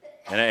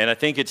 And I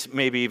think it's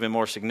maybe even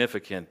more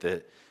significant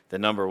that the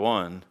number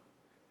one,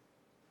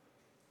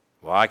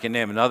 well, I can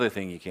name another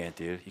thing you can't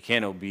do.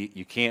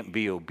 You can't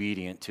be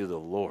obedient to the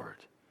Lord.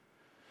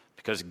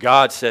 Because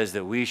God says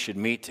that we should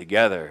meet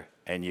together.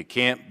 And you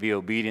can't be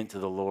obedient to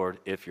the Lord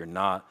if you're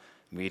not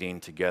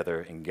meeting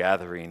together and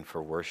gathering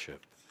for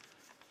worship.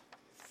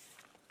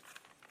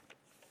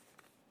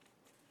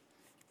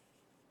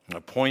 The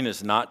point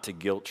is not to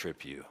guilt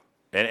trip you.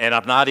 And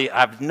I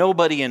have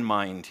nobody in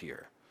mind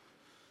here.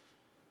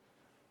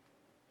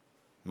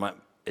 My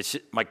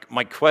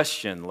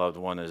question, loved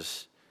one,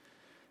 is,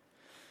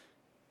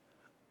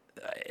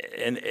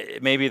 and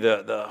maybe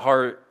the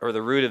heart or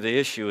the root of the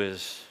issue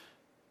is,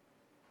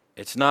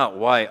 it's not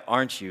why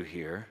aren't you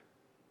here?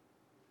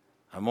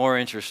 I'm more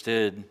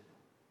interested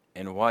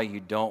in why you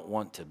don't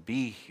want to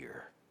be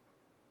here.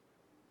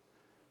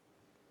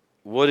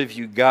 What have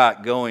you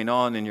got going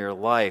on in your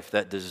life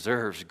that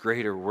deserves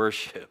greater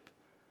worship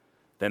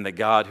than the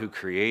God who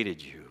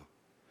created you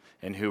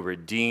and who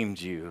redeemed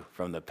you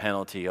from the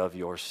penalty of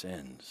your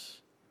sins?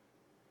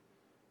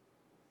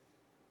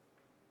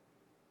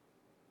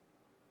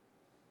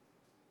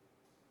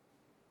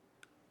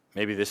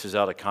 Maybe this is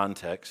out of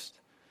context,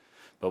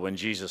 but when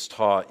Jesus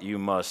taught, you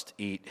must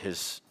eat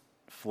his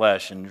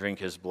flesh and drink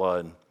his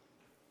blood,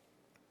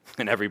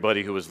 and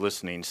everybody who was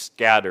listening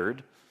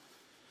scattered,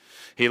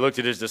 he looked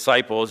at his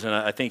disciples, and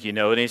I think you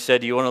know it, and he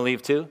said, do you want to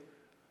leave too?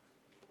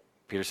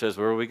 Peter says,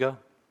 where will we go?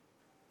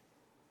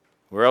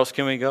 Where else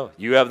can we go?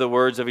 You have the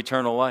words of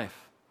eternal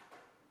life.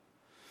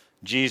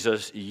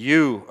 Jesus,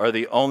 you are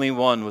the only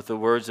one with the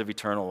words of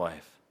eternal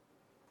life.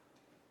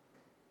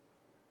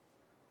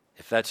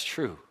 if that's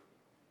true,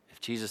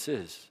 if Jesus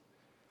is,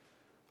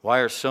 why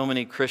are so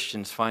many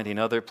Christians finding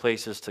other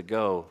places to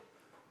go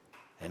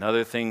and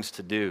other things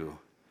to do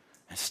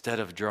instead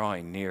of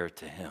drawing near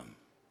to Him?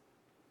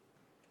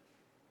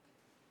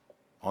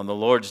 On the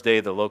Lord's Day,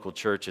 the local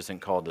church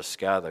isn't called to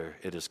scatter,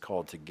 it is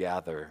called to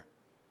gather.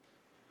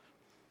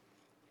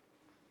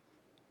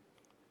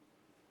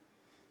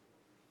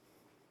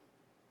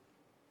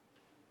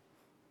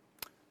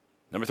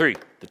 Number 3,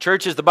 the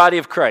church is the body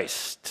of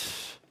Christ.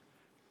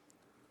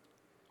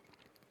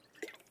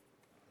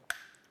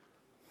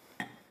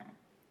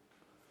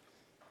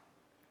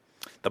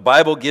 The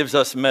Bible gives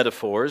us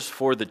metaphors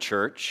for the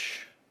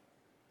church.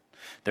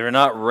 They're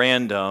not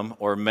random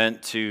or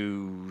meant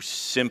to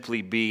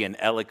simply be an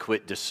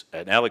eloquent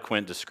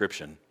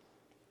description.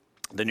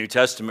 The New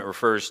Testament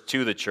refers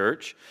to the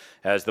church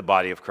as the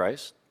body of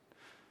Christ,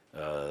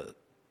 the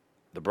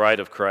bride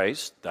of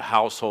Christ, the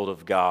household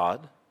of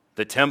God,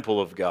 the temple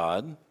of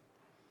God.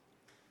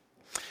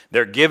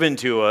 They're given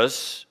to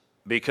us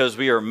because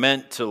we are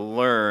meant to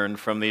learn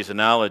from these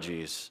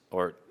analogies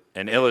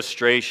and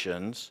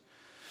illustrations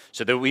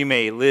so that we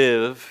may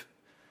live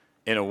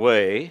in a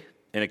way,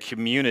 in a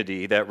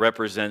community that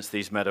represents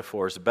these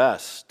metaphors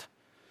best.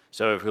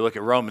 So if we look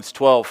at Romans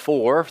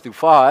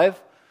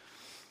 12:4-5,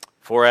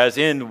 for as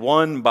in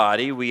one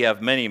body we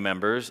have many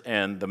members,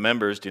 and the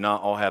members do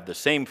not all have the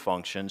same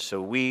function,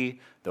 so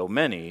we, though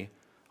many,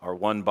 are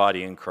one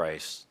body in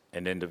Christ,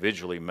 and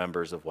individually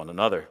members of one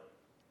another.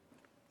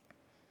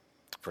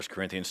 1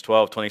 Corinthians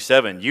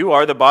 12:27, you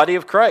are the body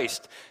of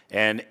Christ,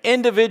 and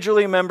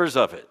individually members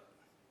of it.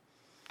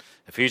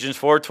 Ephesians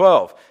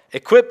 4:12,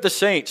 equip the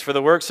saints for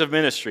the works of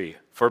ministry,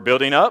 for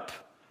building up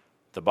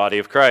the body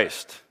of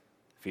Christ.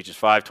 Ephesians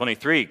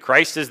 5:23,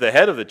 Christ is the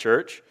head of the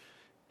church,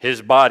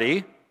 His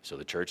body, so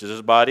the church is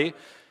His body,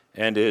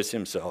 and is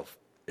Himself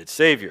its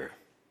Savior.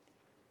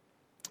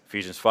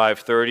 Ephesians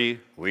 5:30,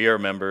 we are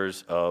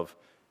members of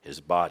His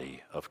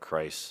body, of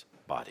Christ's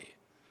body.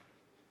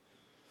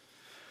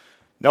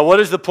 Now, what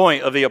is the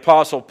point of the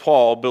Apostle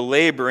Paul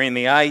belaboring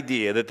the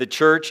idea that the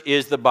church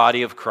is the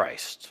body of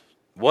Christ?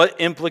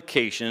 What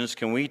implications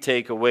can we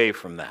take away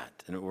from that?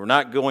 And we're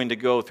not going to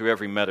go through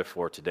every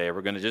metaphor today.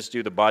 We're going to just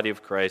do the body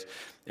of Christ,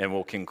 and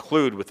we'll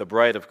conclude with the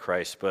bride of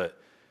Christ. But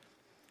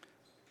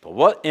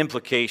what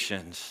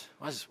implications?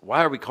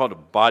 Why are we called a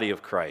body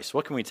of Christ?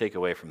 What can we take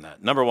away from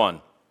that? Number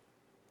 1,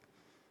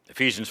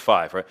 Ephesians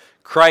 5, right?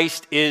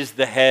 Christ is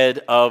the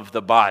head of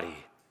the body,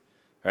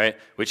 right?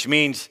 Which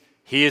means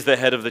He is the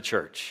head of the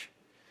church.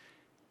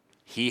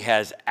 He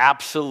has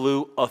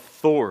absolute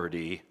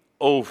authority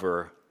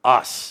over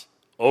us,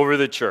 over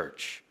the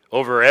church,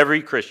 over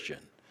every Christian.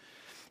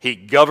 He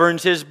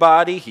governs His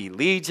body, He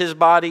leads His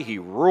body, He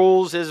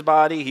rules His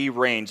body, He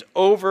reigns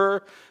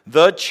over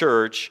the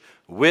church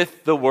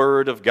with the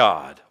Word of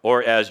God.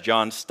 Or as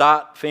John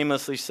Stott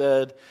famously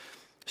said,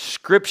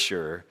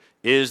 Scripture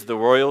is the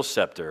royal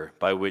scepter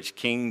by which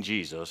King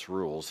Jesus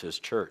rules His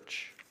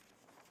church.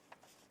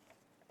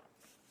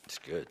 It's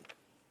good.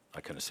 I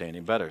couldn't say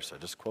any better, so I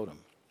just quote him.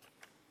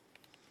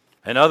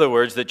 In other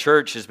words, the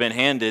church has been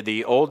handed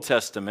the Old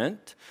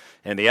Testament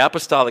and the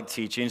apostolic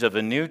teachings of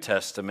the New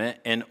Testament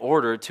in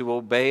order to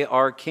obey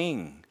our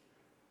King.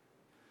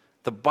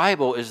 The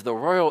Bible is the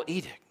royal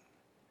edict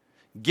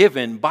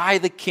given by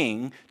the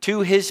King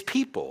to His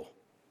people.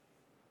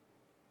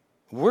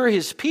 We're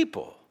His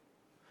people.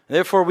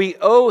 Therefore, we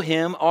owe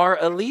Him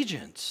our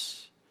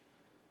allegiance.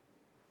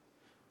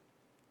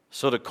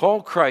 So to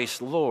call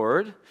Christ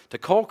Lord, to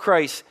call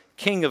Christ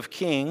King of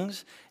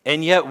Kings,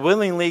 and yet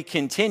willingly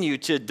continue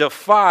to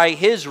defy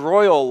His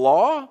royal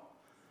law,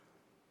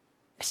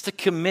 is to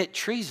commit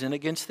treason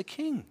against the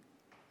King.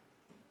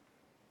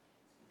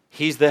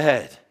 He's the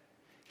head.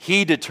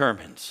 He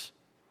determines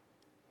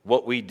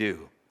what we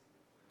do,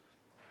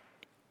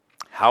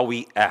 how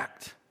we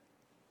act,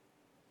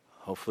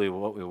 hopefully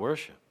what we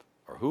worship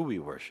or who we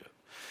worship.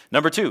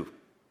 Number 2,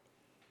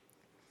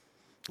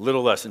 a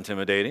little less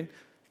intimidating.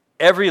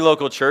 Every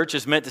local church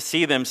is meant to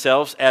see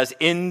themselves as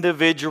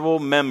individual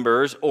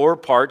members or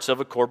parts of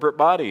a corporate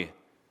body.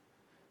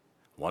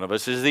 One of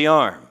us is the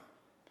arm,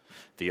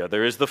 the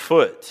other is the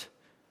foot,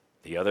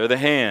 the other the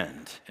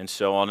hand, and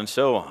so on and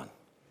so on.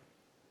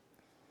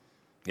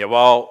 Yet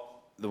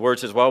while the word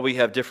says, while we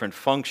have different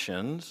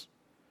functions,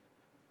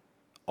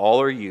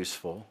 all are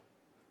useful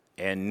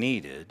and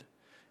needed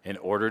in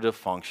order to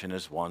function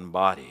as one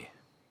body.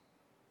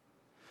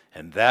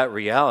 And that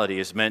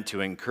reality is meant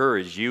to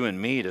encourage you and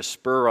me, to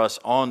spur us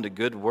on to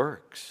good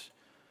works.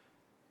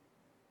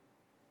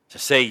 To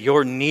say,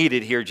 you're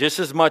needed here just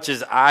as much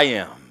as I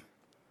am.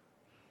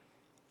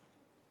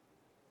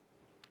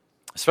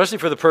 Especially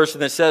for the person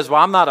that says,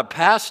 well, I'm not a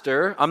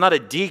pastor, I'm not a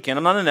deacon,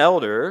 I'm not an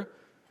elder,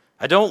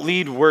 I don't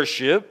lead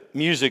worship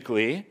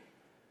musically.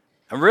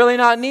 I'm really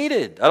not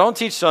needed. I don't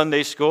teach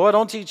Sunday school, I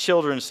don't teach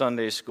children's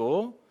Sunday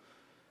school.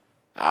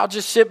 I'll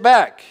just sit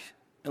back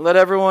and let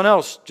everyone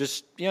else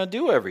just,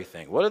 do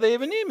everything. What do they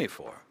even need me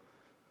for?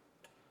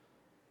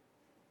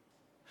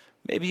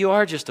 Maybe you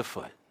are just a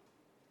foot.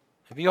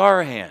 Maybe you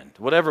are a hand,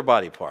 whatever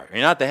body part.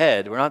 You're not the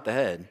head. We're not the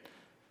head.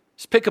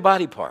 Just pick a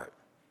body part.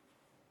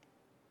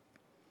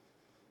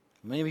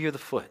 Maybe you're the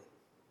foot.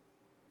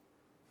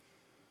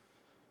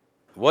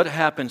 What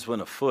happens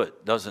when a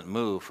foot doesn't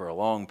move for a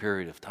long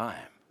period of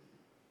time?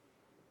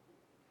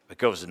 It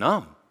goes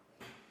numb,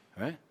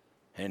 right?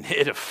 And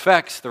it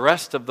affects the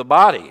rest of the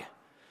body.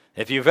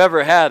 If you've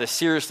ever had a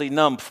seriously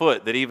numb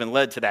foot that even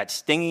led to that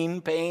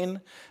stinging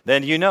pain,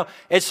 then you know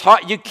it's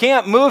hard. You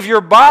can't move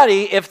your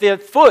body if the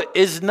foot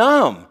is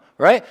numb,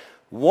 right?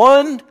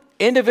 One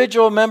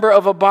individual member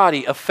of a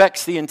body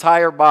affects the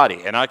entire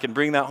body. And I can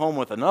bring that home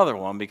with another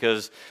one,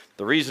 because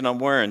the reason I'm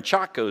wearing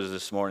Chacos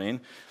this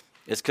morning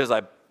is because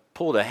I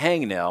pulled a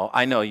hangnail.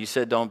 I know, you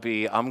said don't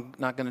be. I'm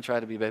not going to try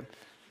to be, babe.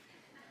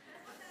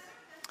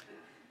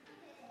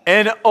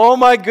 And oh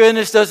my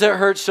goodness, does it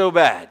hurt so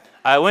bad.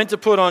 I went to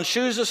put on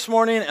shoes this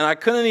morning, and I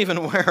couldn't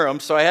even wear them,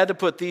 so I had to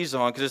put these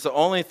on because it's the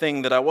only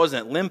thing that I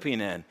wasn't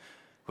limping in,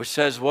 which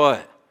says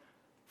what?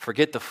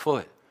 Forget the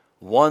foot.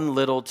 One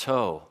little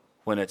toe,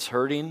 when it's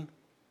hurting,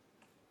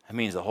 that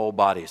means the whole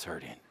body is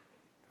hurting,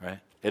 right?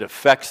 It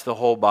affects the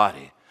whole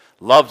body.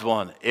 Loved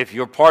one, if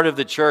you're part of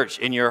the church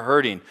and you're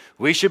hurting,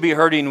 we should be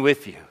hurting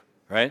with you,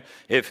 right?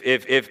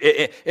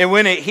 And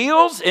when it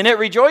heals and it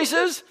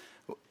rejoices,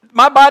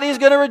 my body is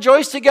going to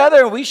rejoice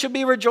together, and we should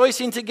be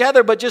rejoicing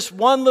together, but just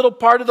one little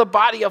part of the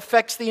body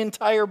affects the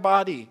entire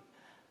body.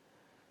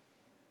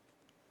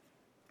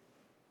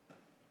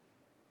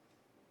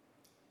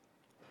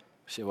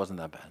 See, it wasn't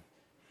that bad.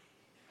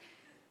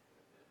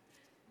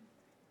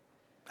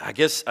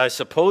 I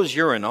suppose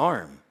you're an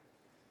arm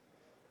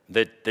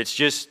that's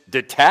just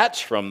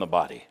detached from the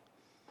body.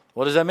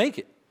 What does that make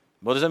it?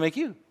 What does that make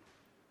you?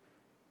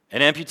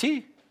 An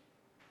amputee,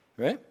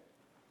 right?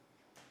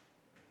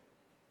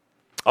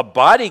 A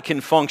body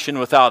can function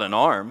without an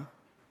arm,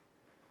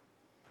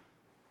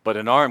 but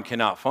an arm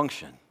cannot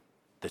function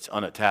that's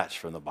unattached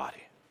from the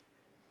body.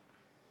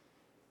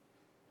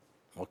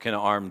 What can an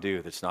arm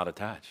do that's not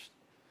attached?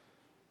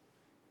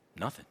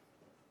 Nothing.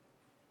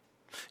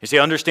 You see,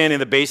 understanding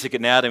the basic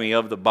anatomy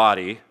of the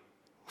body,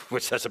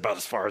 which that's about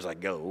as far as I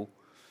go,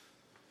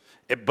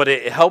 but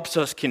it helps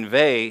us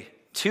convey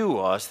to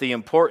us the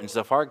importance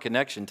of our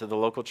connection to the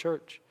local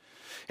church.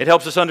 It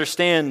helps us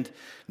understand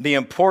the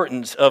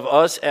importance of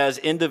us as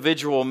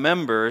individual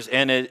members,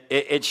 and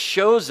it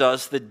shows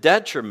us the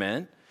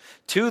detriment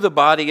to the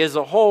body as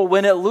a whole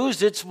when it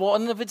loses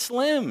one of its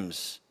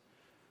limbs.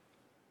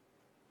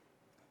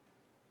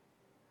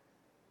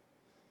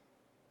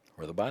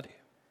 We're the body.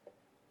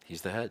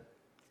 He's the head.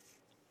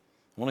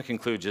 I want to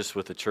conclude just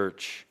with the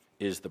church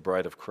is the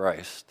bride of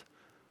Christ.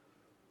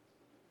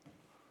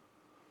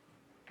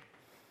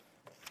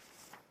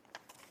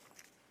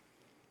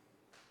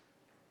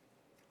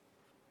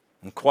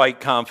 I'm quite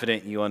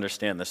confident you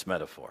understand this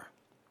metaphor.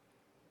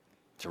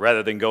 So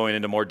rather than going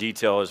into more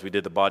detail as we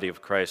did the body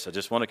of Christ, I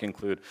just want to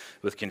conclude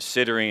with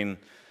considering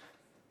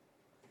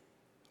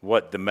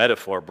what the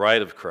metaphor,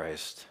 bride of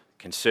Christ,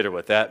 consider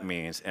what that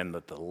means, and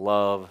that the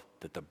love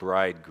that the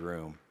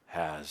bridegroom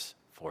has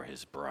for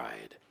his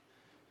bride.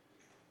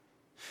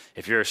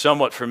 If you're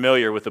somewhat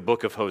familiar with the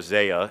book of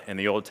Hosea in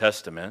the Old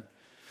Testament,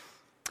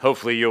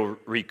 hopefully you'll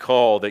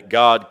recall that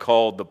God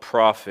called the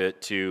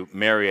prophet to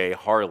marry a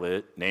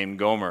harlot named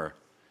Gomer.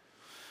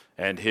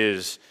 And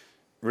his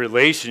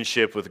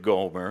relationship with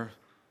Gomer,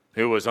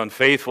 who was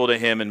unfaithful to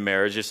him in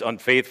marriage, just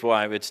unfaithful,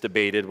 it's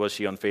debated, was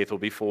she unfaithful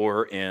before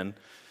or in?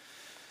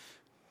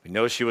 We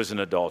know she was an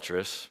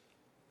adulteress.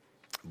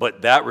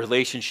 But that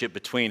relationship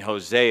between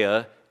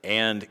Hosea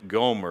and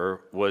Gomer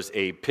was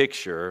a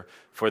picture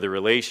for the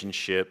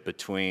relationship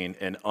between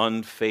an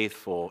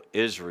unfaithful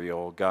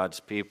Israel, God's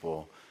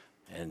people,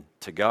 and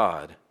to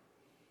God.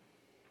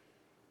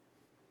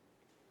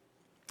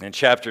 In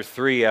chapter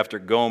 3, after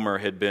Gomer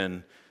had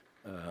been,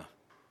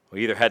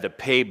 either had to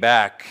pay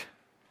back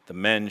the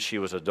men she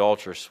was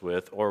adulterous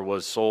with or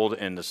was sold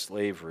into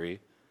slavery,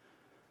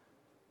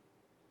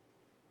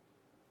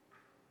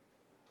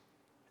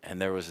 and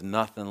there was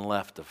nothing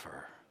left of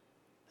her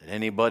that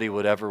anybody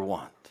would ever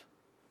want,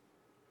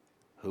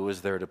 who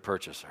was there to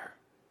purchase her?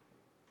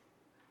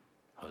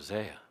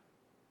 Hosea.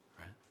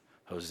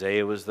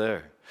 Hosea was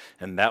there.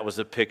 And that was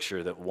a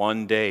picture that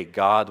one day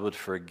God would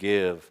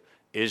forgive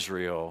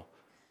Israel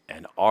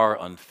and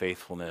our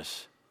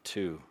unfaithfulness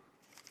too.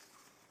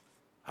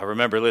 I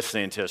remember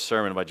listening to a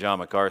sermon by John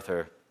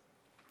MacArthur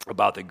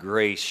about the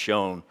grace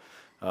shown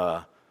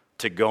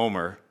to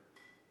Gomer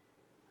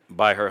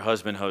by her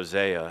husband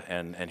Hosea,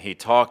 and he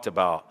talked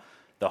about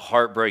the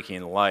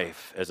heartbreaking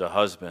life as a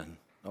husband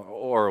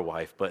or a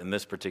wife, but in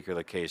this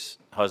particular case,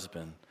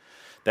 husband,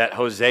 that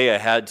Hosea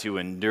had to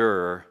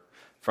endure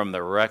from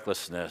the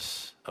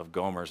recklessness of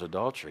Gomer's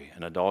adultery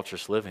and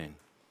adulterous living.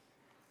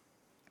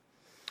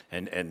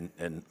 And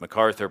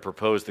MacArthur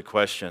proposed the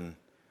question,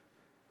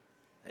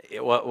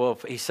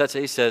 he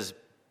says,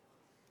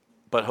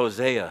 but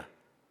Hosea,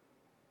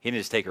 he didn't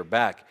just take her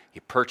back, he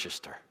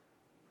purchased her.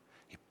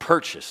 He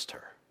purchased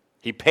her.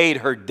 He paid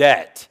her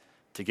debt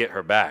to get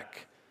her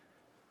back.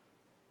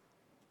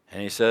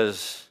 And he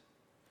says,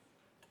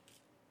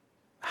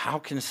 How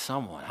can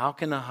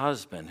a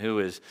husband who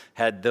has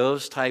had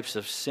those types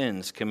of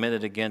sins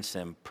committed against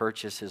him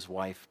purchase his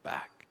wife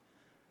back?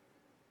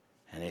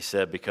 And he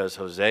said, because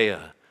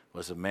Hosea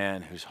was a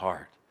man whose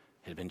heart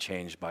had been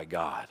changed by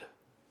God.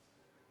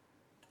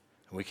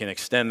 We can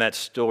extend that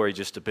story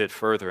just a bit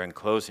further in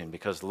closing,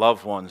 because,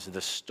 loved ones,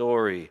 the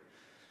story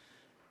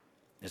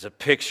is a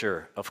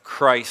picture of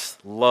Christ's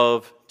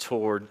love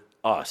toward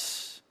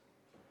us.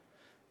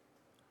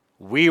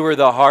 We were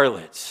the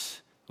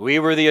harlots. We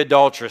were the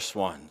adulterous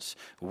ones.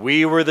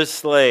 We were the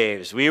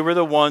slaves. We were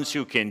the ones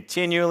who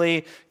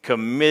continually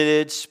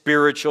committed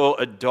spiritual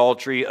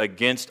adultery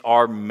against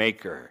our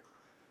Maker.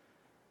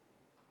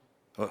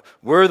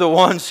 We're the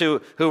ones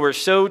who were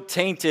so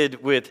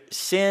tainted with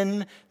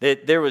sin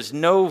that there was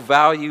no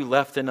value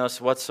left in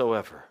us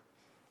whatsoever.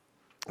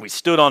 We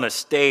stood on a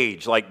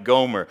stage like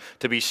Gomer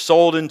to be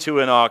sold into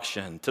an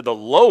auction to the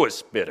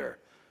lowest bidder.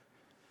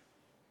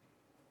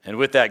 And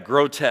with that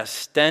grotesque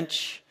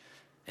stench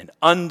and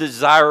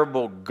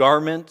undesirable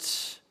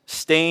garments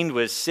stained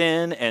with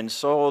sin and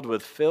soiled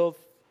with filth,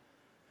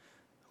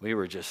 we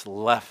were just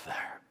left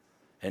there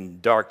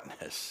in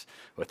darkness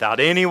without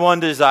anyone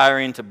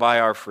desiring to buy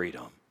our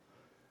freedom.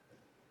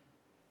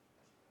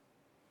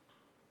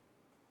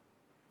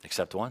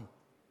 Except one.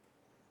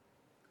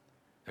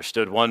 There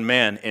stood one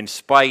man, in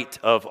spite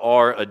of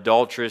our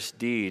adulterous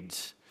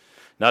deeds,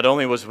 not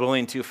only was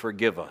willing to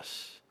forgive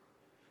us,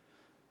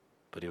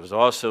 but he was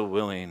also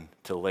willing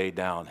to lay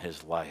down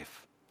his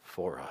life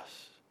for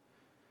us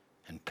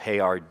and pay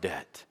our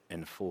debt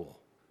in full.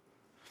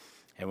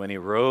 And when he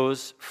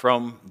rose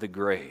from the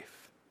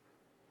grave,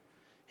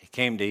 he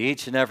came to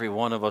each and every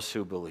one of us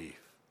who believe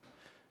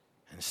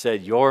and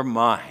said, "You're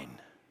mine.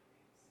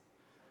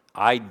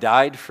 I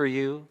died for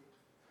you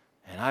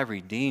and I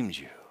redeemed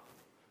you.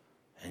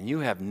 And you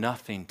have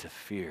nothing to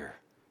fear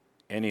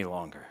any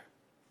longer.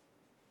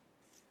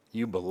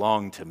 You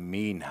belong to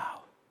me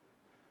now.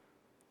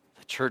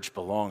 The church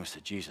belongs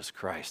to Jesus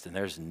Christ, and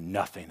there's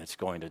nothing that's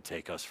going to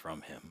take us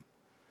from him.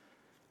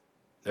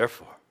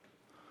 Therefore,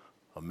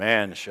 a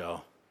man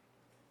shall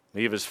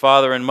leave his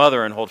father and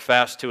mother and hold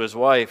fast to his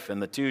wife,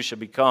 and the two shall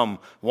become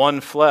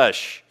one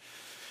flesh."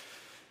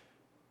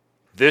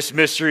 This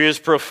mystery is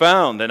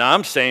profound, and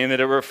I'm saying that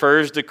it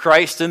refers to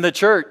Christ and the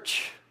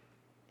church.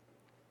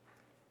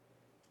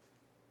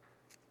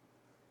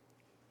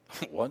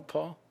 What,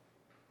 Paul?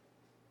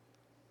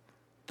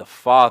 The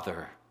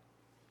Father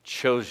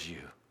chose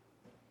you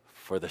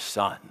for the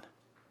Son.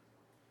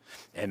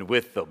 And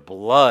with the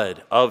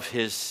blood of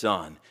his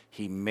Son,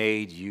 he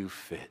made you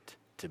fit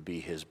to be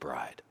his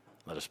bride.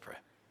 Let us pray.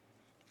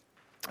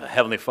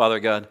 Heavenly Father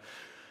God,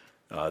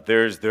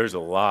 there's a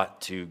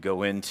lot to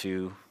go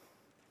into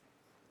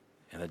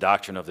in the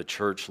doctrine of the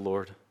church,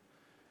 Lord.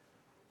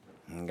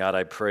 And God,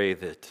 I pray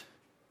that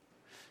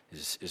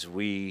as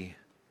we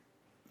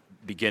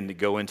begin to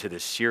go into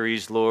this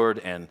series, Lord,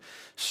 and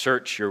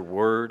search your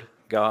word,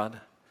 God,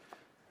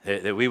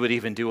 that we would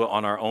even do it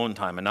on our own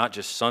time and not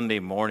just Sunday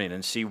morning,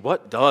 and see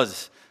what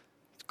does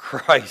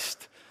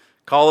Christ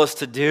call us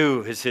to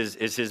do as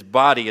his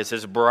body, as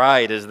his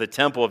bride, as the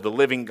temple of the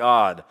living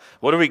God.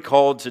 What are we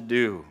called to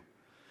do?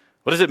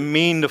 What does it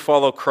mean to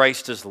follow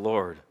Christ as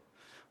Lord?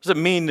 What does it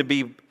mean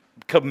to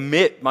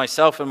commit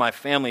myself and my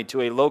family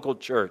to a local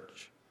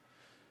church?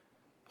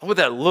 What would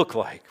that look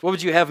like? What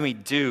would you have me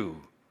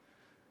do?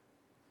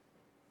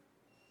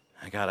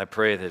 And God, I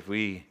pray that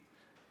we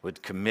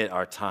would commit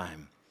our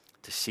time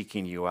to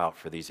seeking you out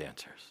for these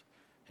answers.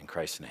 In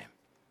Christ's name,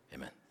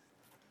 amen.